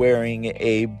photographed wearing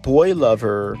a boy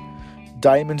lover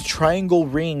diamond triangle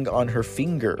ring on her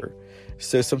finger.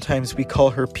 So sometimes we call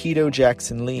her Pedo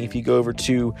Jackson Lee. If you go over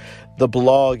to the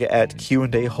blog at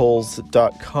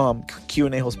QandAHoles.com,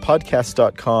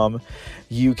 QandAHolesPodcast.com,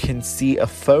 you can see a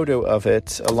photo of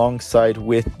it alongside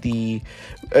with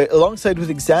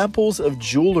examples of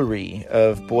jewelry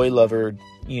of boy lover,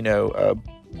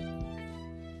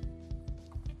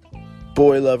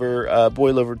 boy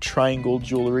lover triangle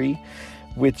jewelry,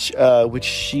 which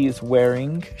she is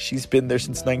wearing. She's been there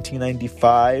since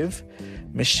 1995.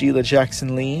 Miss Sheila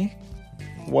Jackson Lee.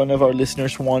 One of our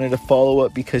listeners wanted a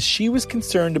follow-up because she was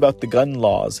concerned about the gun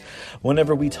laws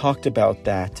whenever we talked about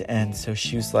that. And so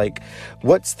she was like,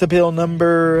 what's the bill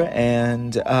number?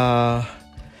 And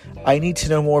I need to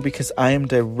know more because I am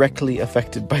directly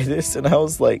affected by this. And I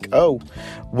was like, oh,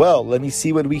 well, let me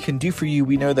see what we can do for you.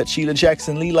 We know that Sheila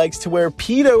Jackson Lee likes to wear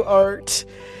pedo art.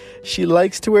 She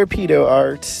likes to wear pedo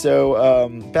art. So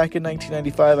back in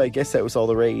 1995, I guess that was all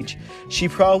the rage. She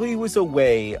was probably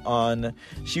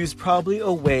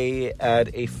away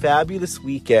at a fabulous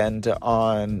weekend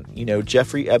on,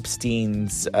 Jeffrey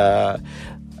Epstein's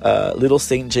Little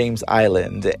St. James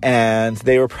Island. And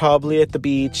they were probably at the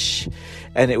beach.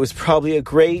 And it was probably a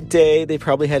great day. They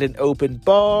probably had an open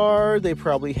bar. They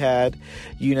probably had,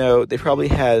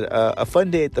 a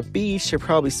fun day at the beach. They're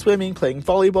probably swimming, playing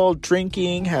volleyball,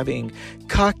 drinking, having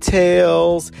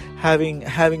cocktails, having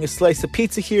a slice of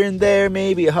pizza here and there.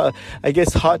 Maybe, I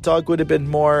guess hot dog would have been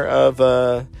more of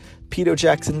a Pedo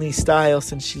Jackson Lee style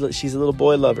since she's a little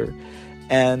boy lover.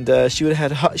 And she would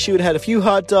have had a few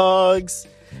hot dogs,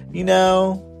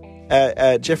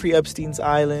 at Jeffrey Epstein's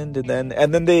island, and then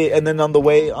on the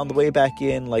way back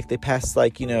in, like they passed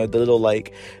the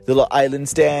little island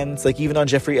stands, like even on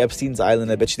Jeffrey Epstein's island,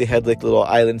 I bet you they had like little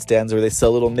island stands where they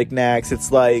sell little knickknacks.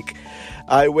 It's like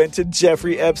I went to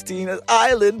Jeffrey Epstein's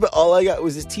island, but all I got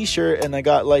was this T-shirt, and I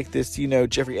got like this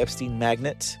Jeffrey Epstein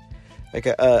magnet. I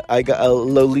got a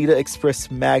Lolita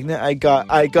Express magnet. I got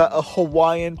a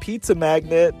Hawaiian pizza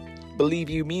magnet. believe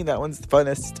you mean that one's the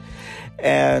funnest.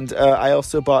 And I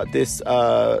also bought this,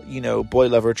 boy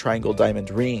lover triangle diamond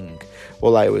ring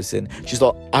while I was in. She's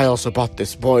like, I also bought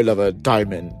this boy lover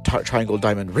triangle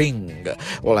diamond ring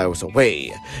while I was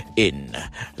away in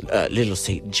Little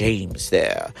St. James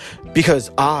there,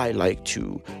 because I like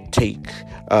to take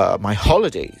my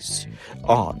holidays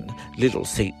on Little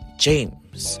St.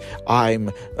 James.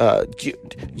 I'm,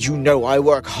 I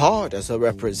work hard as a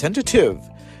representative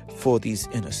for these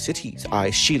inner cities.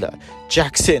 I, Sheila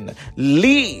Jackson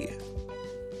Lee,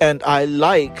 and I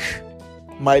like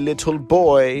my little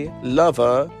boy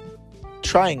lover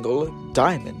triangle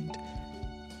diamond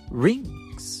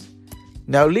rings.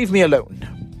 Now leave me alone.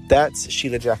 That's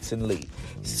Sheila Jackson Lee.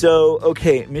 So,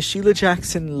 okay, Miss Sheila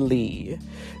Jackson Lee.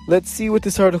 Let's see what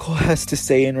this article has to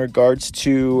say in regards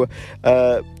to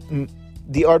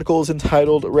the article is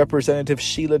entitled Representative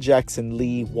Sheila Jackson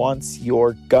Lee Wants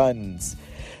Your Guns.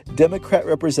 Democrat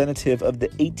representative of the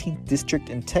 18th District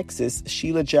in Texas,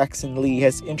 Sheila Jackson Lee,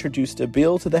 has introduced a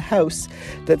bill to the House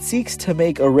that seeks to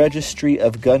make a registry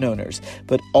of gun owners,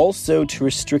 but also to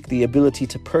restrict the ability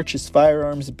to purchase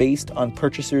firearms based on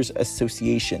Purchasers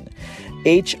Association.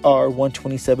 H.R.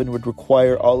 127 would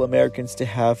require all Americans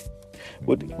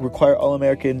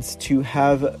to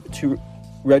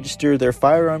register their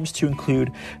firearms to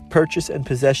include purchase and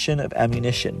possession of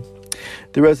ammunition.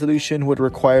 The resolution would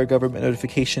require government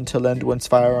notification to lend one's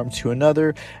firearm to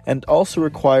another, and also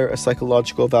require a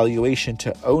psychological evaluation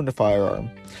to own a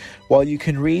firearm. While you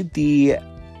can read the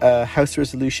House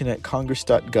resolution at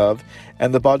congress.gov,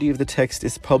 and the body of the text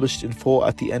is published in full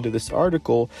at the end of this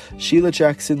article, Sheila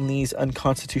Jackson Lee's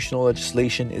unconstitutional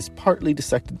legislation is partly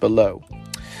dissected below.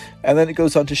 And then it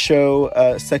goes on to show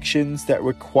sections that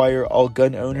require all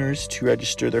gun owners to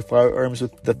register their firearms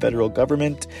with the federal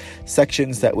government,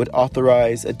 sections that would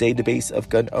authorize a database of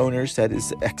gun owners that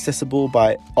is accessible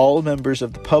by all members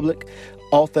of the public,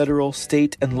 all federal,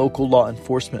 state, and local law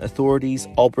enforcement authorities,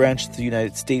 all branches of the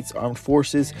United States Armed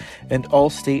Forces, and all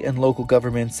state and local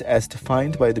governments as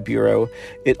defined by the Bureau.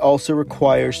 It also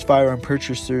requires firearm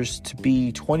purchasers to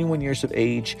be 21 years of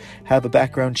age, have a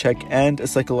background check and a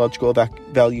psychological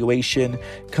evaluation,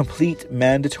 complete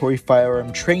mandatory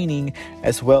firearm training,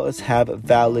 as well as have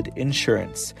valid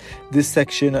insurance. This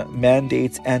section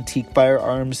mandates antique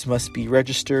firearms must be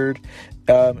registered.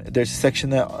 There's a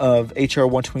section that of H.R.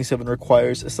 127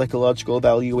 requires a psychological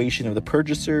evaluation of the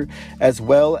purchaser, as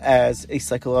well as a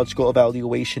psychological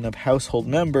evaluation of household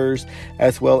members,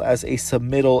 as well as a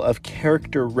submittal of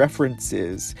character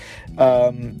references.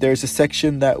 There's a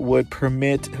section that would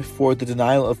permit for the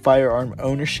denial of firearm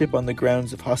ownership on the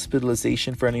grounds of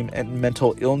hospitalization for any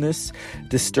mental illness,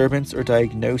 disturbance or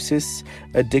diagnosis,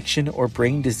 addiction or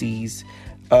brain disease.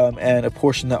 And a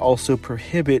portion that also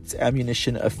prohibits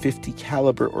ammunition of .50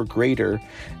 caliber or greater,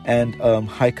 and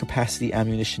high-capacity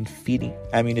ammunition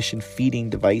feeding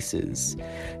devices.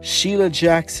 Sheila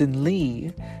Jackson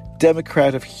Lee,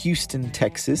 Democrat of Houston,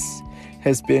 Texas,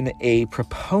 has been a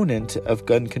proponent of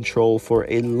gun control for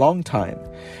a long time.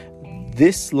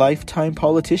 This lifetime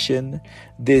politician,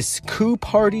 this coup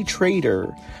party traitor,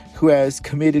 who has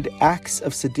committed acts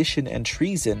of sedition and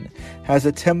treason, has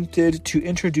attempted to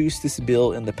introduce this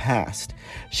bill in the past.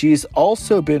 She has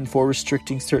also been for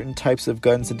restricting certain types of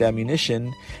guns and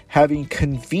ammunition, having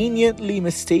conveniently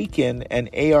mistaken an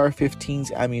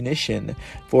AR-15's ammunition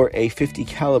for a .50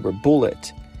 caliber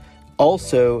bullet.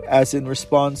 Also,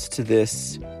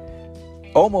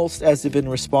 Almost as if in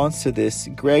response to this,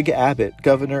 Greg Abbott,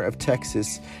 governor of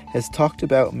Texas, has talked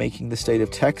about making the state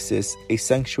of Texas a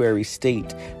sanctuary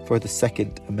state for the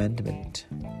Second Amendment.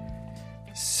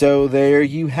 So there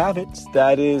you have it.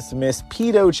 That is Miss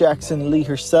Pedo Jackson Lee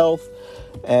herself,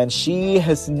 and she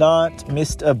has not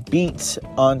missed a beat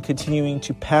on continuing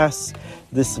to pass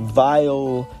this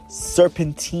vile,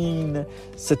 serpentine,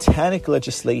 satanic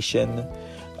legislation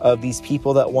of these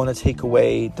people that want to take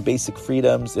away the basic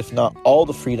freedoms, if not all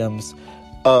the freedoms,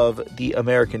 of the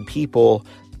American people.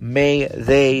 May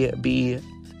they be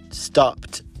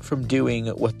stopped from doing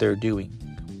what they're doing.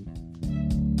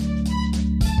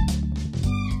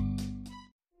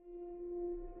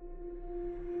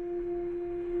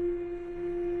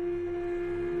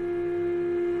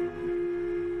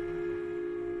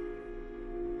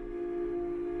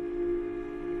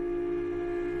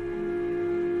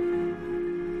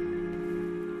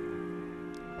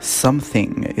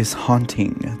 Something is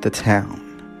haunting the town.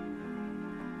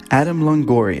 Adam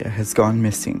Longoria has gone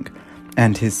missing,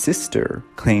 and his sister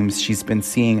claims she's been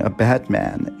seeing a bad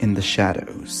man in the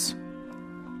shadows.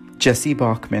 Jesse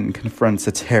Bachman confronts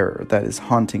a terror that is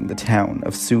haunting the town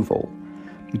of Sewell,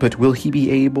 but will he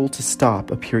be able to stop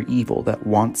a pure evil that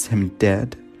wants him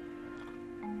dead?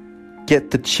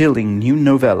 Get the chilling new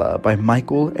novella by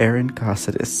Michael Aaron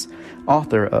Cassidis,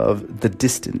 author of The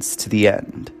Distance to the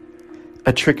End.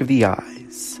 A Trick of the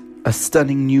Eyes, a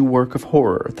stunning new work of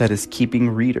horror that is keeping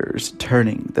readers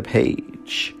turning the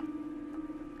page.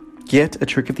 Get A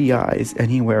Trick of the Eyes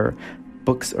anywhere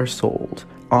books are sold,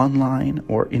 online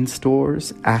or in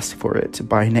stores. Ask for it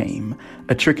by name.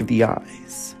 A Trick of the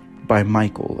Eyes by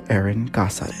Michael Aaron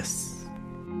Cassidis.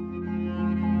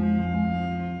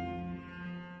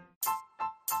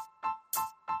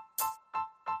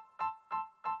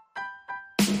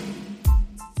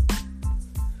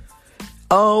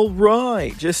 All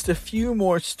right, just a few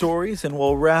more stories and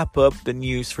we'll wrap up the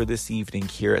news for this evening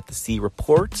here at the C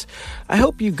Report. I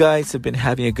hope you guys have been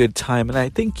having a good time, and I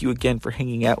thank you again for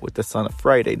hanging out with us on a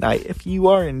Friday night. If you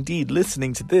are indeed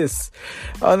listening to this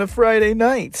on a Friday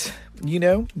night,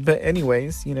 but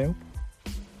anyways,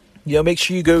 make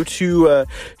sure you go to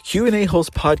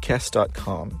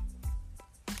QAHolspodcast.com.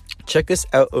 Check us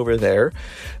out over there.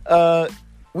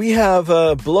 We have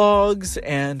blogs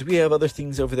and we have other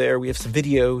things over there. We have some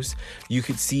videos. You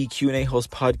could see Q&A Host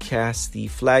Podcast, the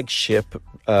flagship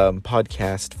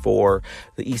podcast for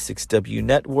the E6W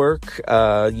network,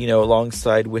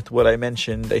 alongside with what I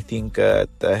mentioned, I think, the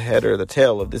head or the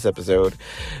tail of this episode.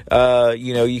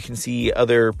 You can see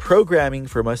other programming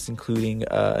from us, including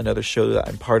another show that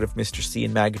I'm part of, Mr. C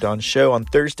and Magadon's show, on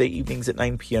Thursday evenings at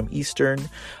 9 p.m. Eastern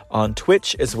on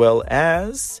Twitch, as well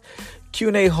as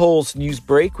Q&A Hole's News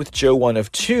Break with Joe 1 of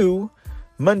 2,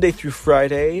 Monday through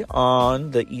Friday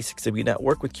on the E6W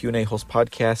network with Q&A Hole's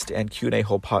podcast and Q&A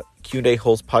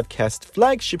Hole's podcast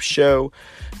flagship show.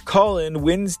 Call in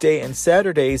Wednesday and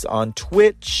Saturdays on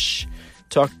Twitch.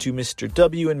 Talk to Mr.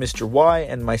 W and Mr. Y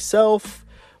and myself,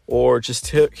 or just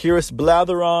hear us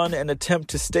blather on and attempt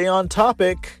to stay on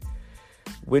topic,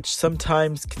 which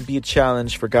sometimes can be a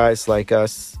challenge for guys like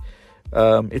us.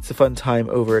 It's a fun time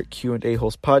over at Q&A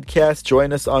Holes Podcast.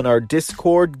 Join us on our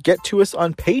Discord. Get to us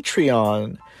on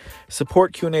Patreon.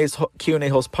 Support Q&A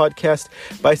Holes Podcast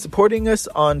by supporting us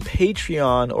on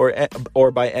Patreon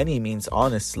or by any means,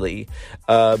 honestly.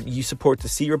 You support the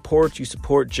C Report. You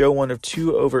support Joe 1 of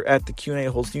 2 over at the Q&A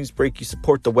Holes News Break. You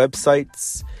support the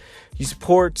websites. You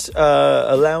support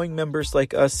allowing members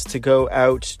like us to go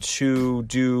out to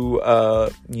do,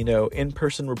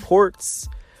 in-person reports.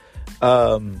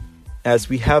 As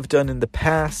we have done in the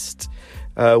past.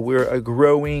 We're a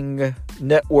growing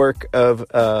network of,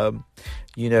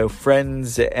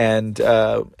 friends and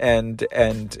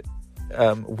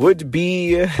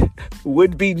would-be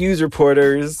news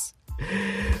reporters.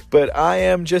 But I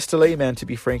am just a layman, to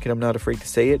be frank, and I'm not afraid to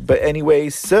say it. But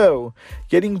anyway, so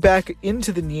getting back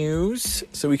into the news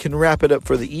so we can wrap it up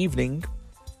for the evening.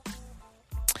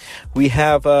 We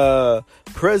have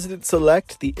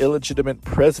President-elect, the illegitimate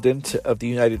president of the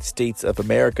United States of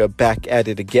America, back at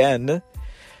it again.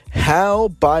 How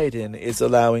Biden is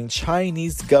allowing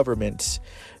Chinese government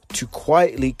to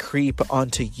quietly creep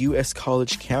onto U.S.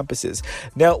 college campuses.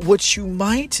 Now, what you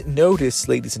might notice,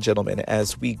 ladies and gentlemen,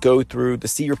 as we go through the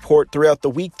C Report throughout the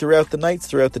week, throughout the nights,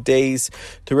 throughout the days,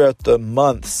 throughout the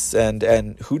months, and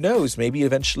who knows, maybe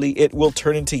eventually it will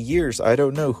turn into years. I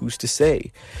don't know, who's to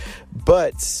say.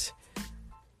 But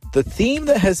the theme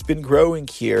that has been growing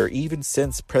here, even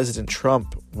since President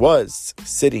Trump was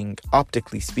sitting,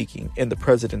 optically speaking, in the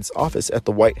president's office at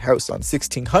the White House on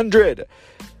 1600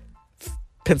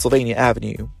 Pennsylvania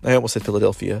Avenue. I almost said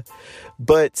Philadelphia.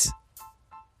 But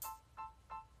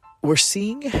we're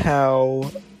seeing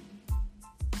how,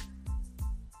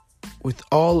 with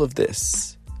all of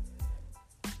this,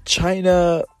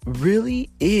 China really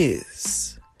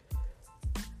is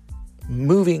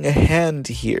moving a hand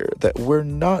here that we're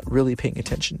not really paying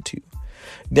attention to.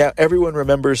 Now, everyone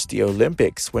remembers the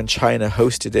Olympics when China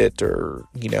hosted it,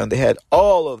 and they had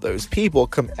all of those people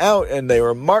come out and they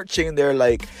were marching and they're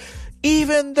like,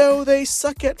 even though they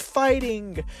suck at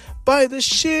fighting, by the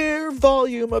sheer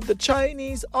volume of the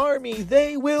Chinese army,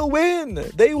 they will win.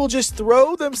 They will just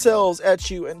throw themselves at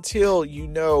you until,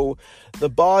 the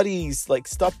bodies,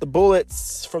 stop the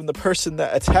bullets from the person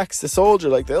that attacks the soldier.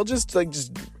 They'll just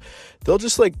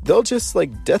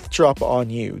death drop on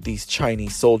you. These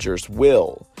Chinese soldiers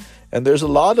will. And there's a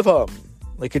lot of them.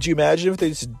 Could you imagine if they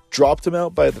just dropped them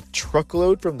out by the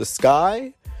truckload from the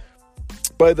sky?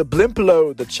 By the blimp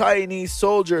load, the Chinese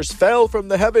soldiers fell from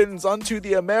the heavens onto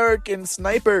the American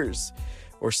snipers,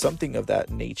 or something of that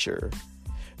nature.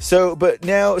 So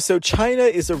China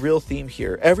is a real theme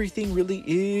here. Everything really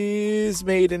is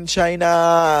made in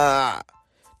China.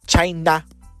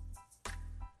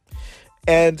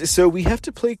 And so we have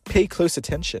to pay close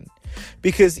attention,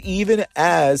 because even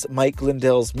as Mike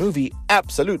Lindell's movie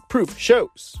Absolute Proof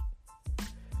shows,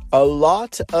 a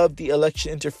lot of the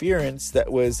election interference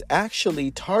that was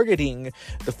actually targeting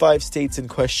the 5 states in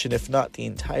question, if not the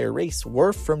entire race,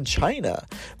 were from China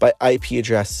by IP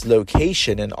address,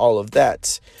 location, and all of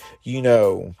that,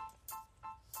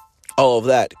 all of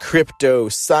that crypto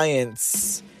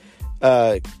science,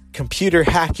 computer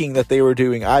hacking that they were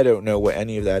doing. I don't know what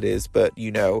any of that is, but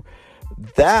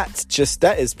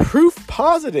that is proof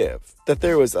positive that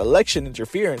there was election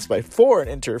interference by foreign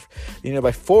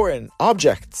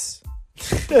objects.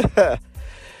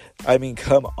 I mean,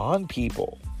 come on,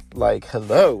 people.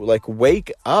 Hello,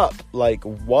 wake up.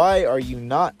 Why are you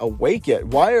not awake yet?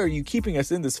 Why are you keeping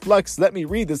us in this flux? Let me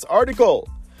read this article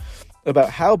about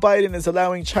how Biden is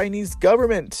allowing Chinese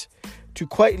government to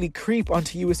quietly creep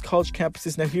onto U.S. college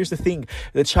campuses. Now, here's the thing.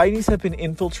 The Chinese have been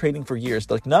infiltrating for years.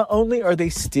 Not only are they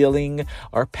stealing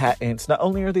our patents, not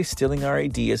only are they stealing our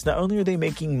ideas, not only are they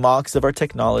making mocks of our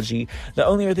technology, not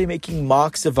only are they making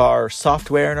mocks of our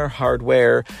software and our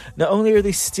hardware, not only are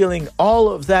they stealing all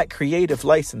of that creative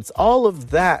license, all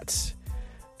of that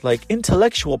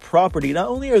intellectual property, not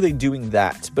only are they doing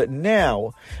that, but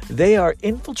now they are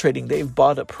infiltrating. They've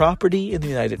bought up property in the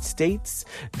United States.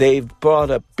 They've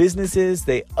bought up businesses.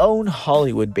 They own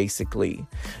Hollywood, basically,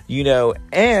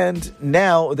 and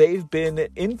now they've been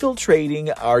infiltrating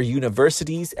our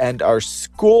universities and our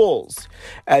schools.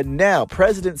 And now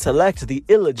President-elect, the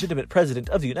illegitimate president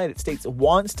of the United States,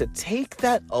 wants to take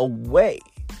that away.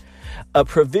 A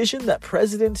provision that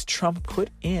President Trump put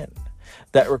in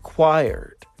that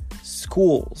required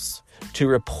schools to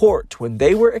report when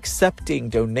they were accepting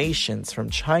donations from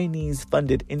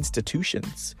Chinese-funded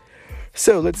institutions.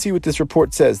 So let's see what this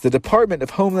report says. The Department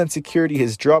of Homeland Security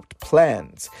has dropped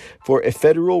plans for a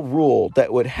federal rule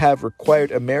that would have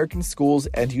required American schools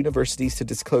and universities to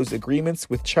disclose agreements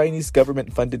with Chinese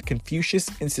government-funded Confucius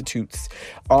institutes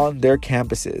on their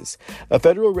campuses. A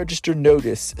Federal Register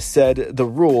notice said the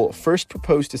rule, first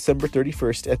proposed December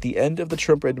 31st at the end of the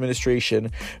Trump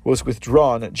administration, was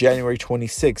withdrawn January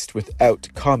 26th without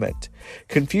comment.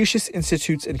 Confucius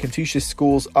institutes and Confucius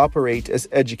schools operate as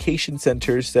education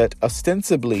centers that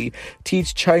ostensibly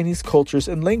teach Chinese cultures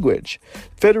and language.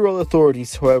 Federal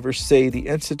authorities, however, say the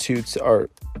institutes are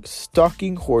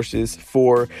stalking horses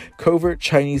for covert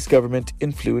Chinese government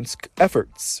influence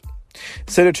efforts.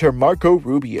 Senator Marco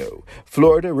Rubio,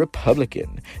 Florida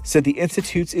Republican, said the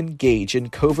institutes engage in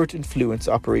covert influence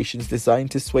operations designed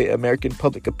to sway American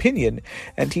public opinion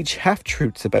and teach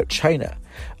half-truths about China.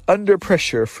 Under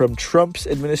pressure from Trump's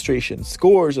administration,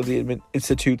 scores of the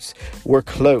institutes were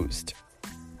closed.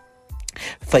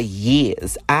 For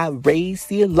years, I raised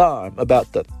the alarm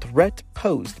about the threat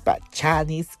posed by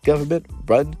Chinese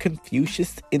government-run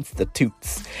Confucius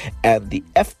institutes, and the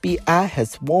FBI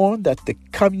has warned that the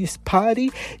Communist Party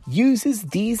uses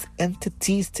these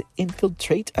entities to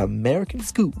infiltrate American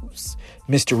schools,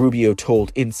 Mr. Rubio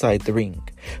told Inside the Ring.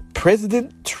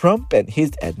 President Trump and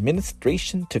his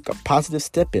administration took a positive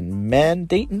step in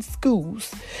mandating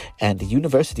schools and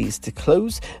universities to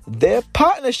close their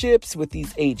partnerships with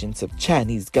these agents of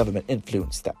Chinese government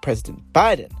influence. That President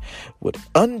Biden would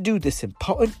undo this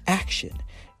important action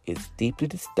is deeply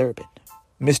disturbing.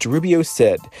 Mr. Rubio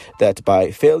said that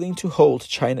by failing to hold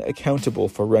China accountable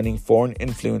for running foreign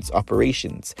influence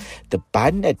operations, the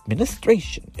Biden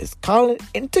administration is calling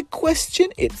into question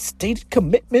its stated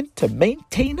commitment to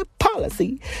maintain a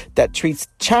policy that treats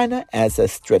China as a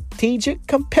strategic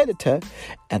competitor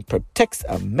and protects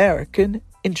American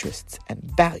interests and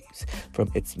values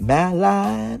from its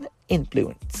malign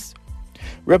influence.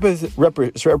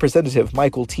 Representative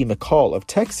Michael T. McCall of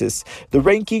Texas, the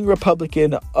ranking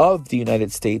Republican of the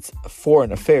United States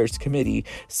Foreign Affairs Committee,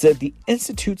 said the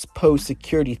institutes pose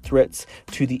security threats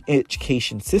to the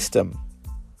education system.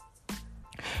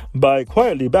 By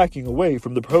quietly backing away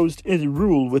from the proposed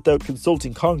rule without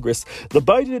consulting Congress, the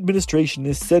Biden administration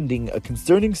is sending a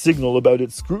concerning signal about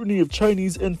its scrutiny of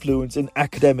Chinese influence in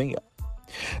academia,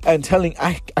 and telling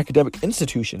academic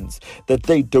institutions that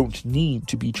they don't need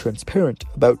to be transparent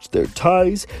about their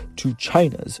ties to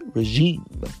China's regime,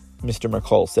 Mr.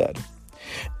 McCall said.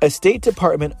 A State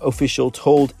Department official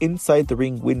told Inside the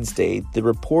Ring Wednesday the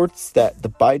reports that the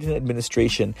Biden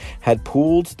administration had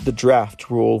pulled the draft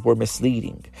rule were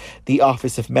misleading. The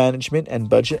Office of Management and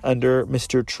Budget under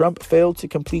Mr. Trump failed to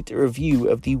complete a review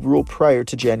of the rule prior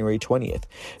to January 20th,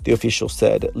 the official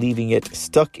said, leaving it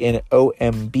stuck in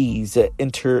OMB's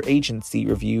interagency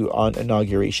review on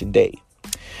Inauguration Day.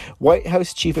 White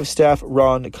House Chief of Staff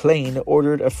Ron Klain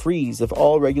ordered a freeze of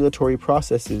all regulatory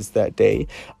processes that day,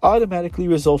 automatically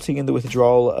resulting in the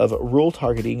withdrawal of rule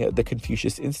targeting the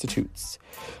Confucius Institutes.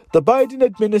 The Biden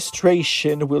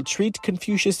administration will treat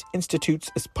Confucius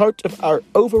Institutes as part of our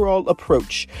overall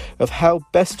approach of how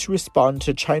best to respond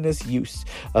to China's use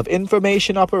of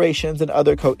information operations and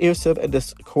other coercive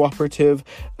and cooperative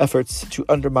efforts to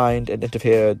undermine and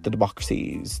interfere the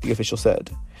democracies, the official said.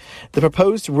 The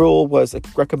proposed rule was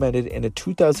recommended in a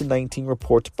 2019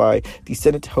 report by the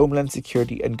Senate Homeland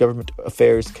Security and Government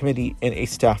Affairs Committee in a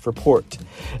staff report.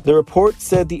 The report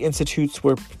said the institutes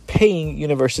were paying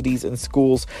universities and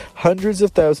schools hundreds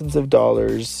of thousands of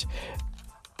dollars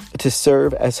to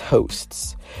serve as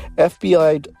hosts.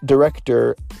 FBI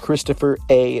Director Christopher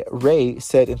A. Wray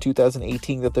said in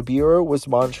 2018 that the Bureau was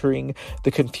monitoring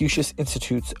the Confucius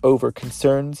Institutes over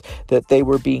concerns that they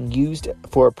were being used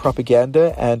for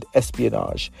propaganda and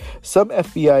espionage. Some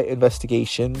FBI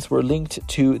investigations were linked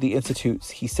to the institutes,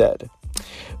 he said.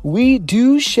 We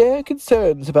do share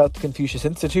concerns about the Confucius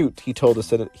Institute, he told a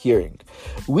Senate hearing.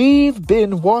 We've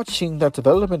been watching that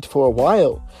development for a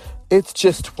while. It's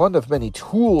just one of many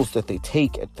tools that they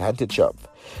take advantage of.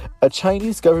 A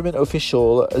Chinese government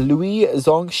official, Louis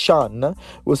Zongshan,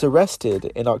 was arrested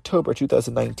in October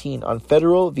 2019 on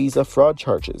federal visa fraud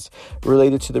charges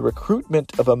related to the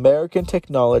recruitment of American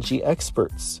technology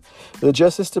experts. The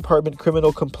Justice Department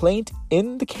criminal complaint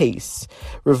in the case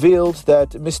revealed that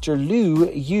Mr. Liu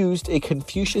used a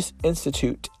Confucius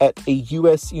Institute at a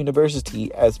U.S.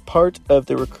 university as part of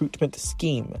the recruitment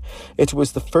scheme. It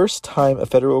was the first time a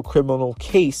federal criminal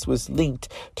case was linked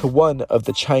to one of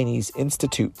the Chinese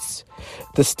institutes.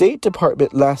 The State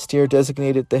Department last year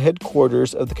designated the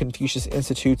headquarters of the Confucius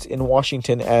Institutes in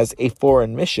Washington as a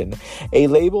foreign mission, a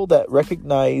label that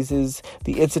recognizes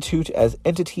the institute as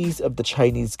entities of the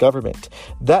Chinese government.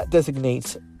 That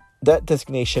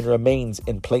designation remains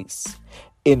in place.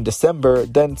 In December,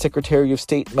 then Secretary of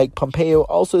State Mike Pompeo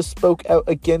also spoke out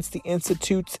against the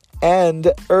institutes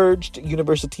and urged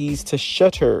universities to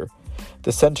shutter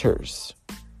the centers.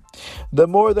 The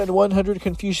more than 100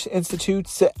 Confucius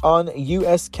Institutes on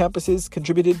U.S. campuses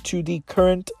contributed to the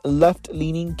current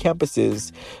left-leaning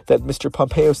campuses that Mr.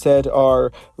 Pompeo said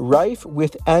are rife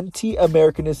with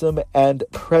anti-Americanism and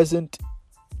present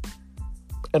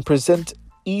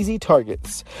easy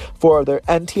targets for their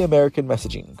anti-American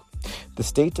messaging. The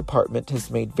State Department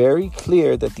has made very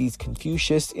clear that these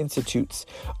Confucius Institutes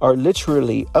are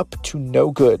literally up to no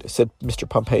good, said Mr.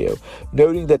 Pompeo,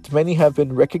 noting that many have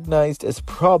been recognized as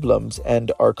problems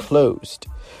and are closed.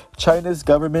 China's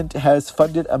government has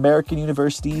funded American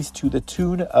universities to the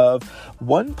tune of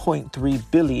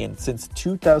 $1.3 billion since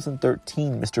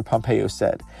 2013, Mr. Pompeo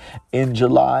said. In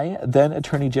July, then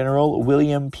Attorney General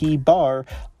William P. Barr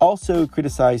also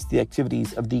criticized the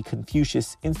activities of the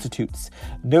Confucius Institutes,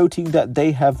 noting that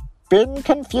they have been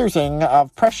confusing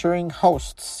of pressuring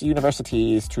hosts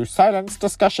universities to silence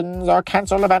discussions or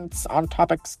cancel events on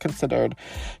topics considered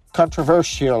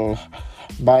controversial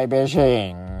by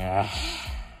Beijing.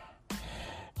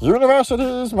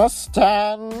 Universities must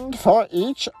stand for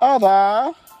each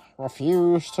other,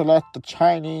 refuse to let the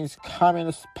Chinese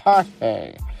Communist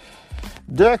Party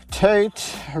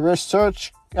dictate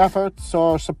research efforts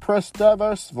or suppress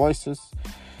diverse voices,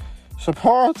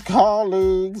 support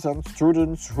colleagues and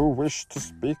students who wish to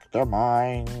speak their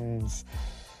minds,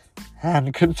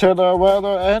 and consider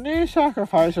whether any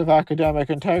sacrifice of academic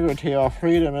integrity or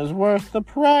freedom is worth the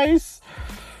price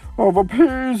of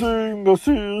appeasing the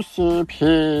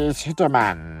CCP's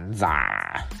demands,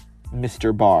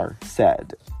 Mr. Barr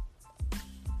said.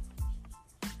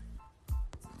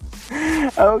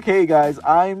 Okay, guys,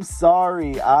 I'm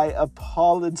sorry. I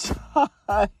apologize.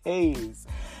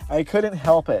 I couldn't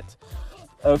help it.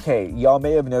 Okay, y'all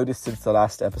may have noticed since the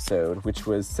last episode, which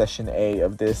was session A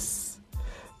of the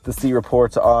C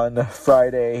report on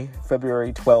Friday,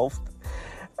 February 12th,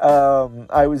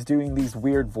 I was doing these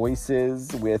weird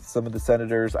voices with some of the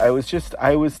senators. I was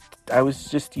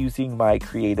just using my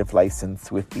creative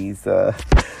license with these senators,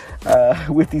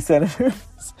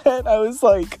 and I was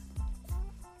like,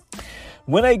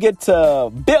 when I get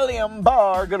to Billiam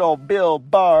Barr, good old Bill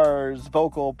Barr's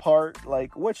vocal part,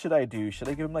 like, what should I do? Should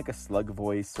I give him like a slug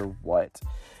voice or what?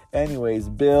 Anyways,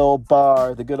 Bill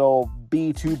Barr, the good old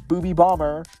B2 booby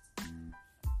bomber.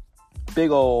 Big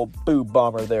old boob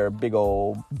bomber there. Big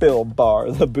old Bill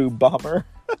Barr, the boob bomber.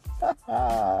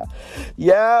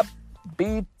 Yep.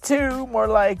 B2, more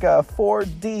like a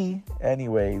 4D.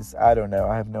 Anyways, I don't know.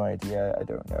 I have no idea. I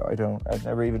don't know. I've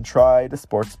never even tried a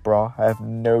sports bra. I have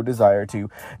no desire to.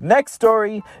 Next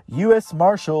story. U.S.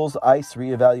 Marshals ICE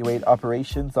reevaluate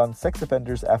operations on sex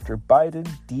offenders after Biden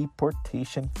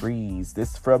deportation freeze.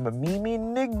 This from Mimi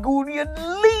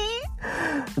Nguyen Lee.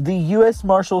 The U.S.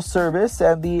 Marshals Service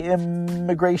and the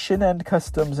Immigration and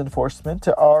Customs Enforcement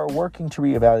are working to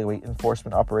reevaluate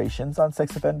enforcement operations on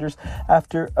sex offenders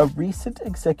after a recent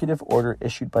executive order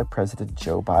issued by President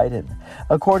Joe Biden.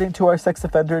 According to our Sex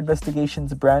Offender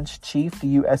Investigations Branch Chief,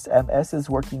 the USMS is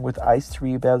working with ICE to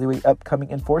reevaluate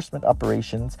upcoming enforcement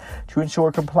operations to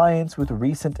ensure compliance with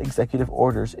recent executive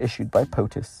orders issued by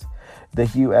POTUS. The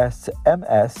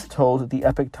USMS told the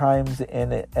Epoch Times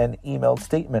in an emailed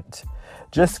statement.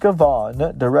 Jessica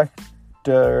Vaughn,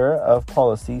 Director of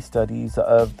Policy Studies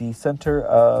of the Center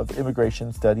of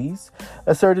Immigration Studies,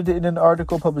 asserted in an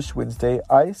article published Wednesday,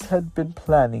 ICE had been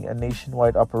planning a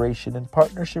nationwide operation in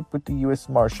partnership with the U.S.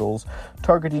 Marshals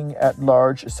targeting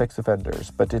at-large sex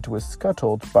offenders, but it was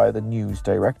scuttled by the news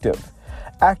directive.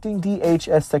 Acting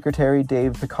DHS Secretary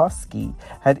Dave Pekoski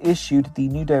had issued the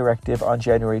new directive on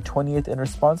January 20th in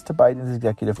response to Biden's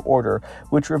executive order,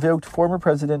 which revoked former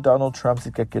President Donald Trump's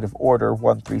executive order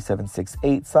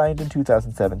 13768 signed in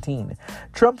 2017.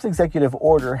 Trump's executive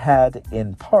order had,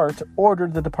 in part,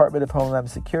 ordered the Department of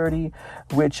Homeland Security,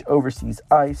 which oversees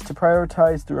ICE, to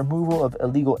prioritize the removal of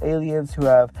illegal aliens who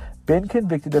have been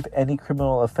convicted of any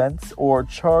criminal offense or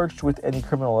charged with any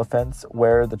criminal offense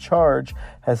where the charge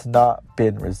has not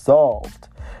been resolved.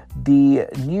 The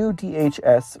new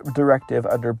DHS directive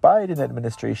under Biden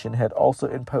administration had also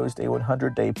imposed a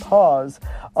 100-day pause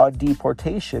on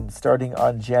deportation starting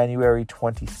on January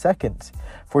 22nd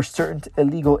for certain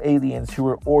illegal aliens who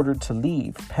were ordered to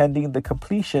leave, pending the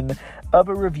completion of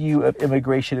a review of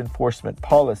immigration enforcement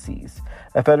policies.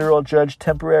 A federal judge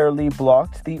temporarily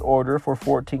blocked the order for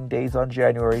 14 days on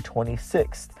January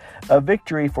 26th, a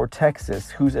victory for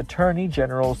Texas, whose attorney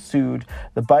general sued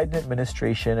the Biden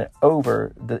administration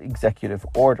over the executive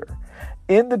order.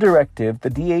 In the directive, the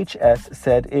DHS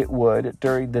said it would,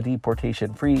 during the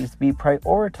deportation freeze, be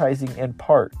prioritizing in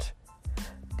part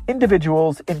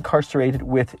individuals incarcerated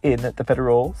within the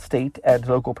federal, state, and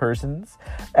local prisons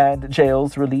and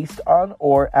jails released on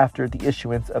or after the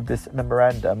issuance of this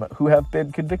memorandum who have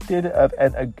been convicted of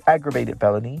an aggravated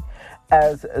felony,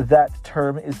 as that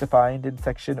term is defined in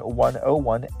Section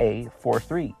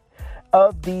 101A.43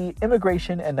 of the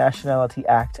Immigration and Nationality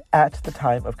Act at the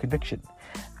time of conviction,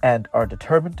 and are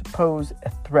determined to pose a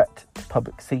threat to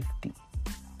public safety.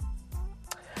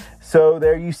 So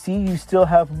there you see, you still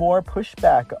have more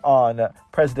pushback on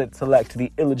President-elect,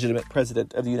 the illegitimate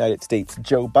president of the United States,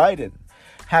 Joe Biden.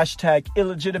 Hashtag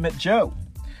illegitimate Joe,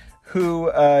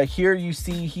 who here you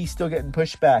see he's still getting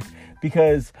pushback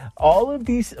because all of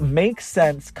these make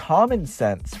sense, common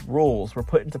sense rules were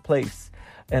put into place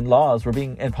and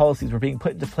policies were being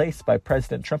put into place by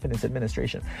President Trump and his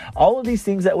administration. All of these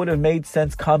things that would have made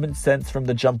sense, common sense from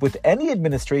the jump with any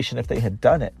administration if they had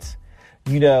done it,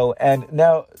 and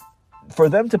now for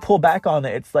them to pull back on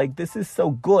it, it's like, this is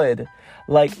so good.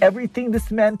 Like, everything this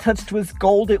man touched was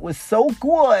gold. It was so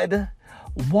good.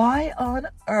 Why on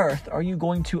earth are you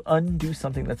going to undo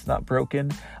something that's not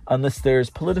broken unless there's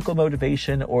political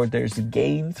motivation or there's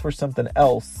gains for something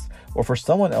else, or for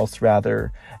someone else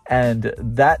rather, and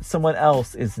that someone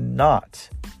else is not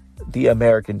the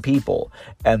American people?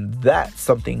 And that's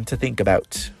something to think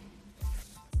about.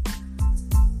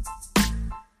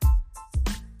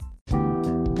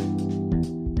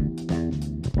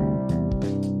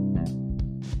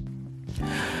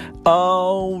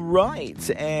 All right,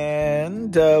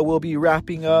 and we'll be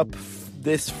wrapping up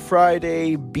this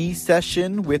Friday B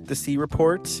session with the C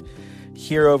Report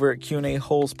here over at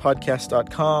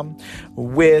Q&AHolesPodcast.com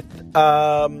with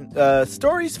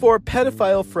stories for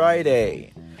Pedophile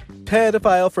Friday.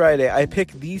 Pedophile Friday. I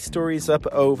picked these stories up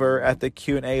over at the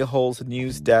Q&A Holes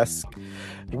news desk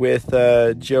with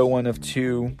Joe, one of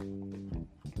two.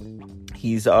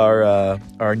 He's our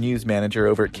news manager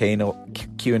over at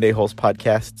Q&A Holes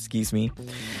Podcast,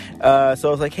 So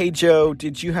I was like, hey, Joe,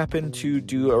 did you happen to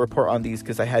do a report on these?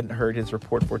 Because I hadn't heard his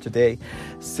report for today.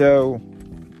 So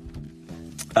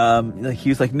he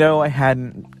was like, no, I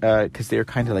hadn't, because they were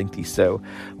kind of lengthy. So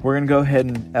we're going to go ahead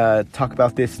and talk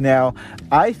about this now.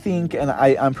 I think, and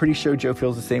I'm pretty sure Joe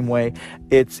feels the same way,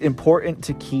 it's important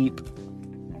to keep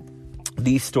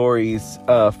these stories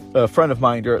front of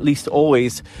mind, or at least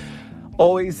always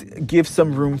give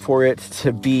some room for it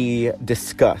to be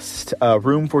discussed,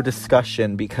 room for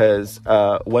discussion, because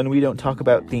when we don't talk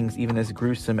about things even as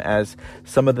gruesome as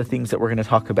some of the things that we're going to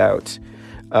talk about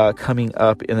coming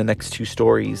up in the next two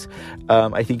stories,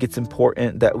 I think it's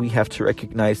important that we have to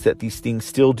recognize that these things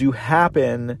still do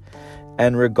happen,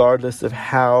 and regardless of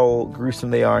how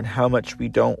gruesome they are and how much we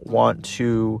don't want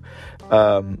to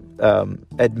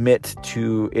admit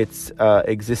to its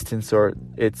existence or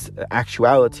its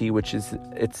actuality, which is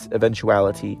its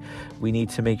eventuality. We need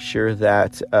to make sure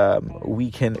that we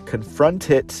can confront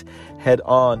it head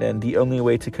on, and the only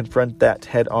way to confront that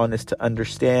head on is to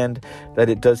understand that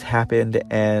it does happen,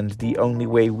 and the only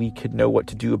way we could know what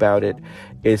to do about it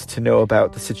is to know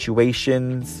about the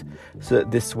situations, so that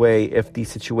this way, if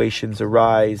these situations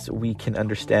arise, we can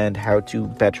understand how to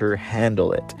better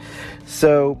handle it.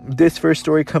 So this first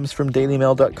story comes from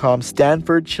dailymail.com.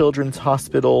 Stanford Children's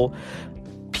Hospital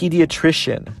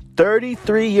pediatrician,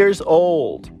 33 years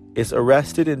old, is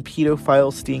arrested in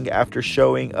pedophile sting after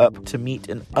showing up to meet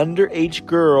an underage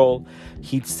girl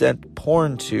he'd sent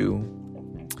porn to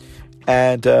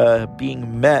and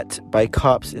being met by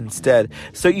cops instead.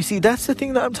 So you see, that's the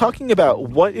thing that I'm talking about.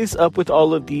 What is up with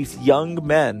all of these young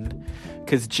men?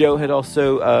 Because Joe had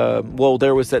also,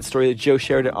 there was that story that Joe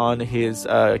shared it on his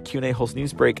Q&A Holes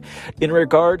news break in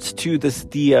regards to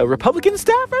the Republican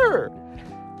staffer.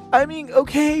 I mean,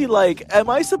 okay, like, am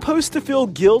I supposed to feel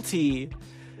guilty?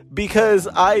 Because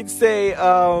I'd say,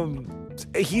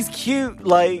 he's cute,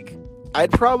 like,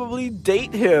 I'd probably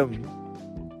date him.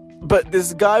 But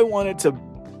this guy wanted to...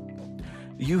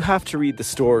 You have to read the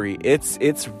story.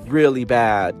 It's really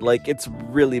bad. Like, it's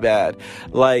really bad.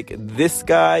 Like, this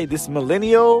guy, this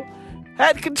millennial,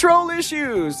 had control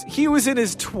issues. He was in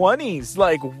his 20s.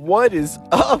 Like, what is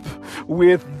up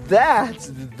with that?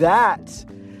 That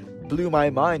blew my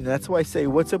mind. And that's why I say,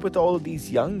 what's up with all of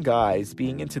these young guys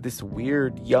being into this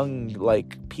weird young,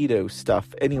 like, pedo stuff?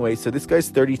 Anyway, so this guy's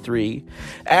 33,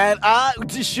 and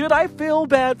should I feel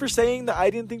bad for saying that I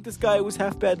didn't think this guy was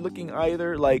half bad looking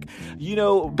either? Like, you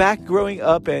know, back growing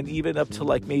up, and even up to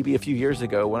like maybe a few years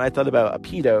ago, when I thought about a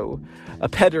pedo, a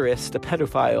pederast, a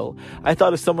pedophile, I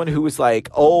thought of someone who was like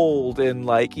old and,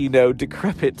 like, you know,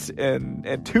 decrepit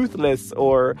and toothless,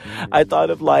 or I thought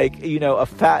of, like, you know, a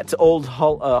fat old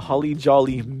holly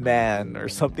jolly man or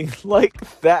something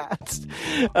like that.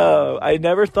 I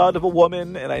never thought of a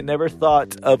woman, and I never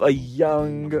thought of a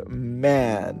young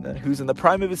man who's in the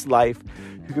prime of his life,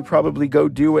 who could probably go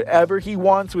do whatever he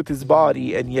wants with his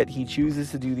body, and yet he chooses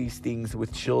to do these things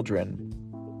with children.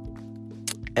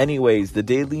 Anyways, the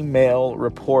Daily Mail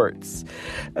reports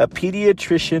a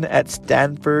pediatrician at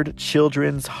Stanford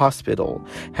Children's Hospital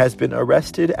has been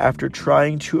arrested after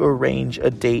trying to arrange a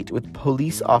date with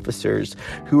police officers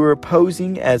who were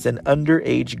posing as an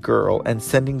underage girl and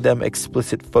sending them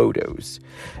explicit photos.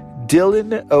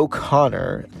 Dylan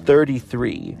O'Connor,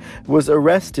 33, was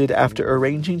arrested after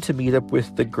arranging to meet up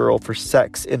with the girl for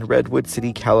sex in Redwood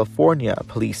City, California,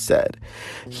 police said.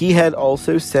 He had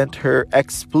also sent her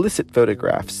explicit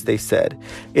photographs, they said.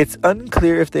 It's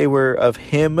unclear if they were of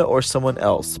him or someone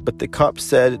else, but the cops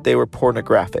said they were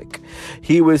pornographic.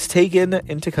 He was taken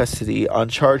into custody on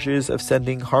charges of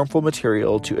sending harmful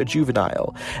material to a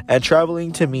juvenile and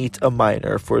traveling to meet a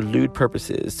minor for lewd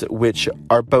purposes, which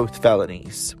are both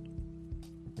felonies.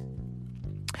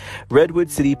 Redwood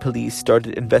City Police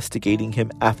started investigating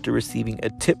him after receiving a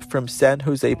tip from San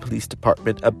Jose Police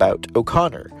Department about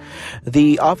O'Connor.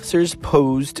 The officers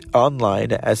posed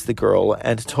online as the girl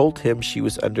and told him she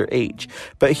was underage,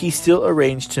 but he still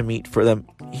arranged to meet them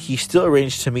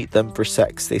for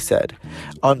sex, they said.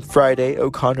 On Friday,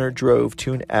 O'Connor drove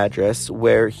to an address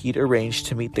where he'd arranged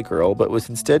to meet the girl, but was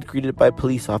instead greeted by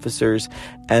police officers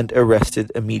and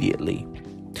arrested immediately.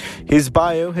 His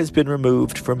bio has been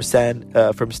removed from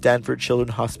Stanford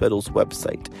Children's Hospital's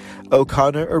website.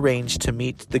 O'Connor arranged to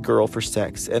meet the girl for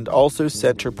sex and also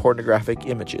sent her pornographic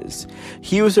images.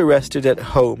 He was arrested at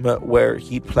home where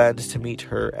he'd planned to meet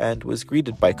her and was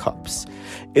greeted by cops.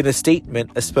 In a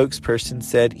statement, a spokesperson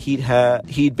said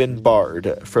he'd been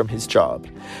barred from his job.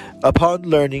 Upon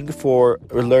learning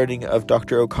of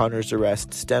Dr. O'Connor's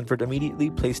arrest, Stanford immediately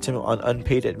placed him on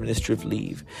unpaid administrative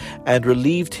leave and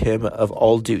relieved him of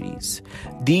all duties.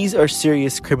 These are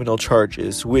serious criminal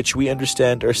charges, which we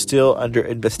understand are still under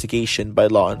investigation by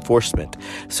law enforcement,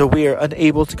 so we are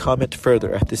unable to comment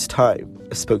further at this time,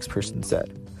 a spokesperson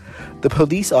said. The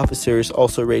police officers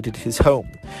also raided his home.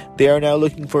 They are now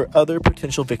looking for other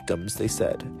potential victims, they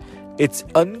said. It's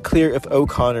unclear if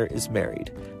O'Connor is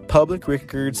married. Public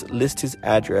records list his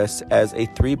address as a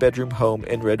 3-bedroom home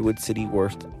in Redwood City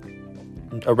worth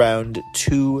around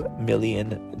 $2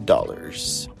 million.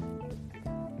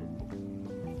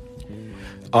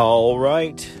 All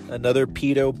right, another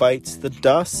pedo bites the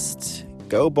dust.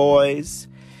 Go, boys.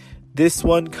 This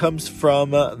one comes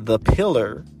from The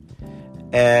Pillar,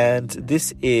 and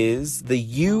this is the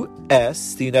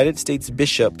U.S., the United States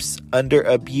bishops under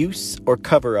abuse or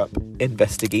cover-up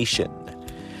investigation.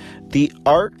 The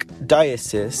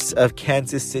Diocese of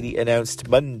Kansas City announced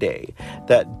Monday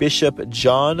that Bishop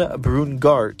John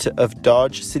Brungart of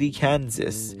Dodge City,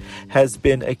 Kansas, has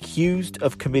been accused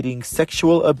of committing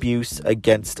sexual abuse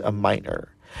against a minor.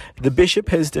 The bishop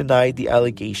has denied the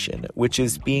allegation, which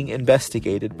is being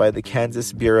investigated by the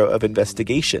Kansas Bureau of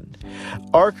Investigation.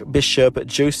 Archbishop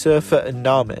Joseph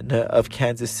Naumann of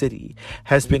Kansas City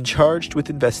has been charged with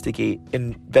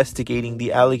investigating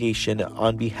the allegation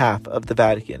on behalf of the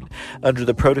Vatican under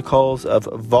the protocols of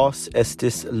Vos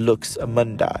Estis Lux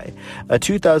Mundi, a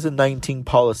 2019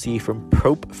 policy from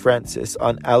Pope Francis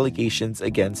on allegations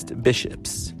against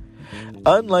bishops.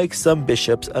 Unlike some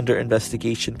bishops under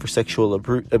investigation for sexual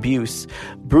abuse,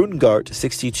 Brungart,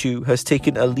 62, has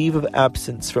taken a leave of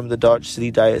absence from the Dodge City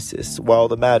Diocese while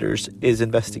the matter is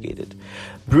investigated.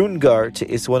 Brungart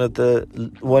is one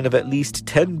of at least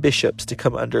 10 bishops to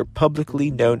come under publicly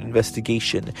known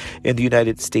investigation in the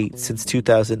United States since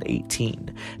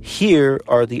 2018. Here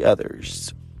are the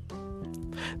others.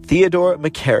 Theodore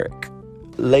McCarrick,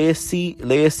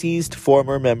 laicized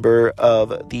former member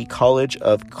of the College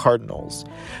of Cardinals,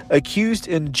 accused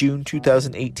in June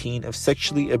 2018 of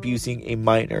sexually abusing a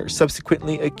minor,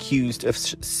 subsequently accused of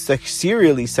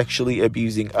serially sexually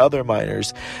abusing other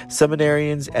minors,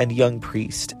 seminarians, and young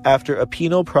priests, after a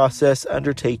penal process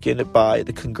undertaken by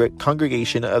the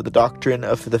Congregation of the Doctrine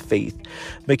of the Faith.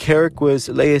 McCarrick was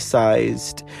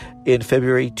laicized in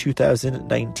February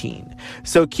 2019.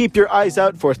 So keep your eyes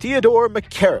out for Theodore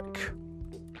McCarrick.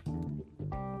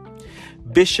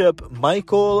 Bishop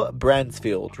Michael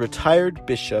Bransfield, retired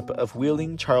Bishop of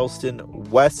Wheeling, Charleston,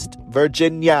 West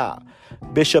Virginia.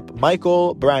 Bishop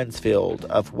Michael Bransfield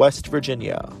of West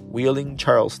Virginia, Wheeling,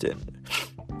 Charleston.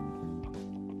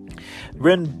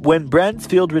 When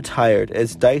Bransfield retired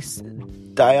as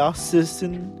diocesan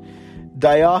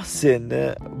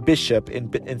bishop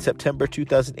in September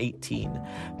 2018,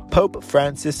 Pope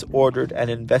Francis ordered an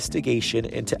investigation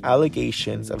into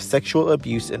allegations of sexual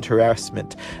abuse and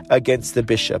harassment against the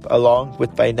bishop, along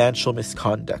with financial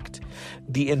misconduct.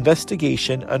 The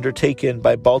investigation, undertaken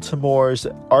by Baltimore's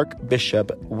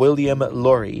Archbishop William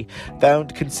Lorry,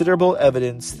 found considerable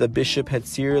evidence the bishop had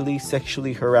serially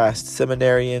sexually harassed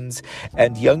seminarians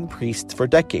and young priests for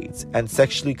decades, and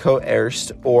sexually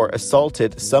coerced or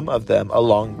assaulted some of them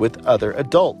along with other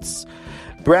adults.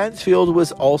 Bransfield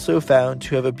was also found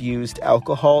to have abused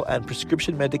alcohol and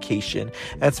prescription medication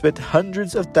and spent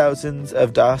hundreds of thousands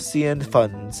of diocesan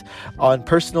funds on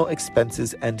personal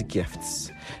expenses and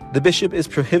gifts. The bishop is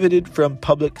prohibited from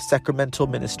public sacramental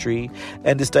ministry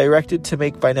and is directed to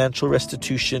make financial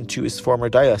restitution to his former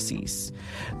diocese.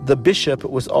 The bishop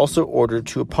was also ordered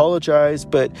to apologize,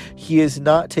 but he has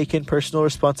not taken personal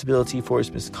responsibility for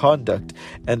his misconduct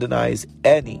and denies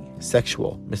any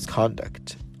sexual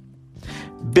misconduct.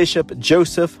 Bishop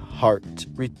Joseph Hart,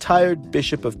 retired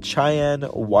Bishop of Cheyenne,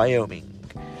 Wyoming.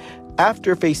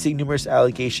 After facing numerous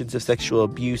allegations of sexual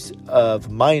abuse of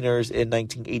minors in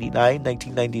 1989,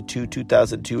 1992,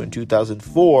 2002, and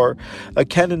 2004, a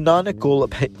canonical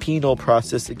penal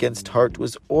process against Hart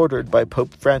was ordered by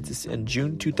Pope Francis in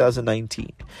June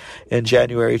 2019. In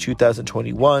January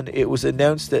 2021, it was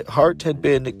announced that Hart had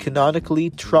been canonically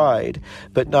tried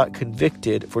but not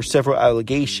convicted for several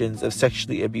allegations of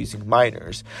sexually abusing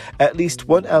minors. At least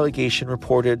one allegation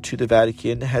reported to the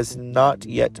Vatican has not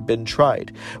yet been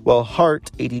tried. While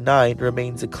Hart, 89,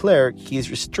 remains a cleric, he is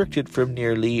restricted from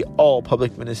nearly all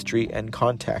public ministry and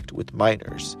contact with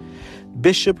minors.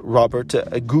 Bishop Robert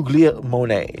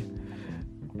Guglielmone,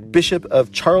 Bishop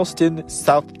of Charleston,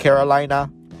 South Carolina.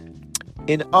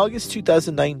 In August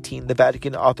 2019, the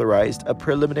Vatican authorized a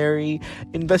preliminary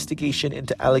investigation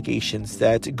into allegations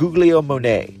that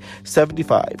Guglielmone,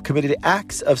 75, committed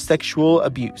acts of sexual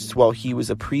abuse while he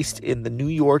was a priest in New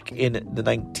York in the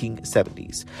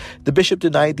 1970s. The bishop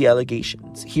denied the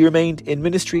allegations. He remained in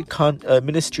ministry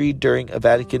during a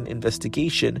Vatican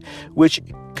investigation, which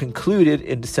concluded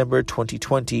in December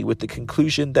 2020 with the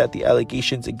conclusion that the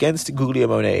allegations against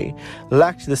Guglielmone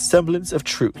lacked the semblance of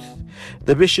truth.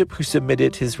 The bishop, who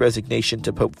submitted his resignation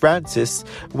to Pope Francis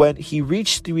when he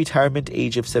reached the retirement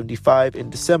age of 75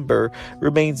 in December,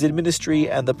 remains in ministry,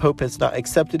 and the Pope has not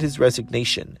accepted his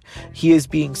resignation. He is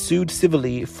being sued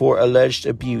civilly for alleged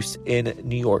abuse in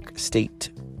New York State.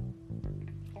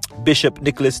 Bishop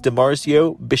Nicholas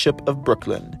DiMarzio, Bishop of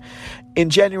Brooklyn. In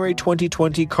January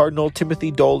 2020, Cardinal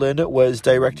Timothy Dolan was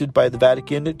directed by the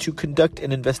Vatican to conduct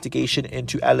an investigation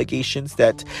into allegations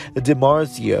that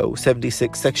DiMarzio,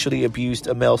 76, sexually abused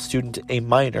a male student, a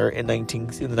minor, in the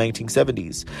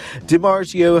 1970s.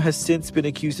 DiMarzio has since been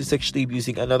accused of sexually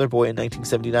abusing another boy in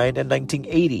 1979 and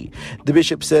 1980. The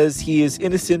bishop says he is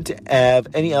innocent of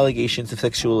any allegations of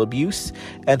sexual abuse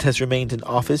and has remained in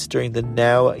office during the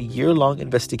now year-long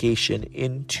investigation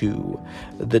into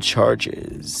the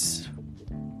charges.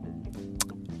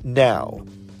 Now,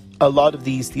 a lot of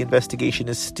these, the investigation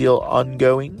is still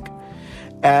ongoing,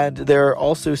 and there are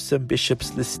also some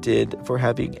bishops listed for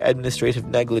having administrative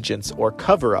negligence or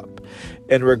cover-up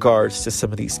in regards to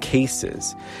some of these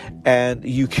cases. And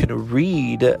you can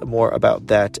read more about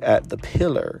that at The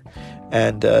Pillar.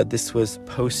 And this was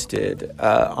posted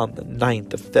on the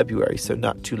 9th of February, so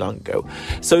not too long ago.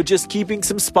 So just keeping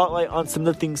some spotlight on some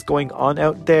of the things going on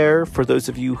out there for those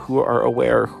of you who are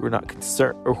aware, who are not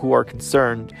concerned, or who are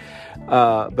concerned.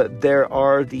 But there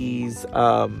are these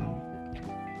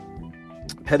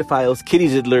pedophiles. Kitty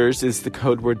diddlers is the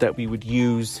code word that we would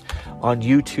use on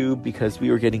YouTube, because we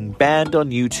were getting banned on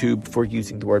YouTube for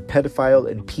using the word pedophile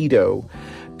and pedo,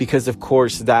 because of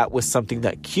course that was something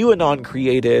that QAnon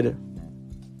created.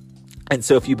 And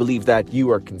so if you believe that,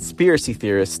 you are a conspiracy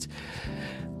theorist.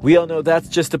 We all know that's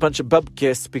just a bunch of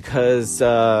bupkis, because,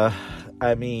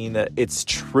 it's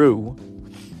true.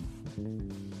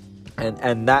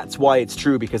 And that's why it's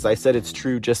true, because I said it's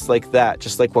true just like that.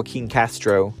 Just like Joaquin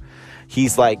Castro.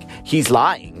 He's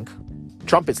lying.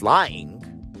 Trump is lying.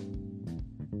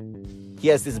 He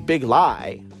has this big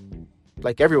lie.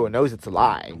 Like, everyone knows it's a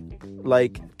lie.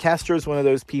 Like, Castro is one of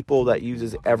those people that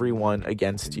uses everyone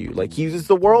against you. Like, he uses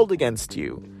the world against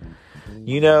you.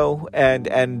 You know? And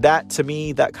that, to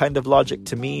me, that kind of logic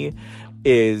to me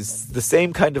is the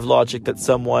same kind of logic that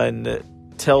someone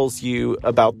tells you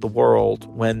about the world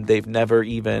when they've never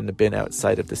even been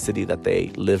outside of the city that they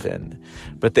live in.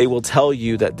 But they will tell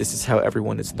you that this is how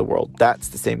everyone is in the world. That's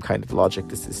the same kind of logic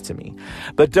this is to me.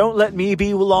 But don't let me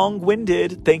be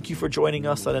long-winded. Thank you for joining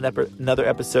us on another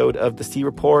episode of the C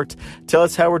Report. Tell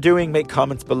us how we're doing. Make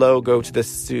comments below. Go to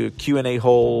this Q&A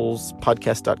holes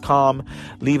podcast.com.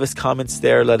 Leave us comments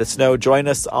there. Let us know. Join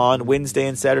us on Wednesday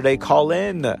and Saturday. Call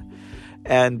in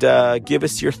and give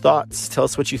us your thoughts. Tell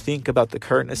us what you think about the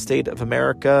current state of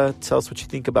America. Tell us what you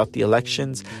think about the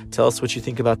elections. Tell us what you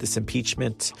think about this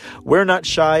impeachment. We're not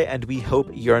shy, and we hope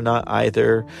you're not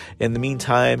either. In the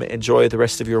meantime, enjoy the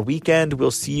rest of your weekend. We'll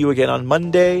see you again on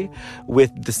Monday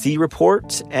with the C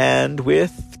Report and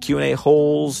with Q&A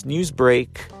Holes News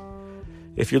Break.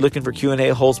 If you're looking for Q&A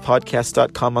Holes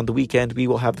podcast.com on the weekend, we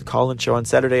will have the call-in show on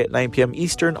Saturday at 9 p.m.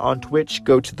 Eastern on Twitch.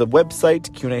 Go to the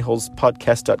website, Q&A Holes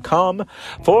podcast.com,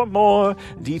 for more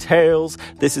details.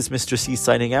 This is Mr. C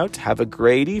signing out. Have a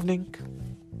great evening.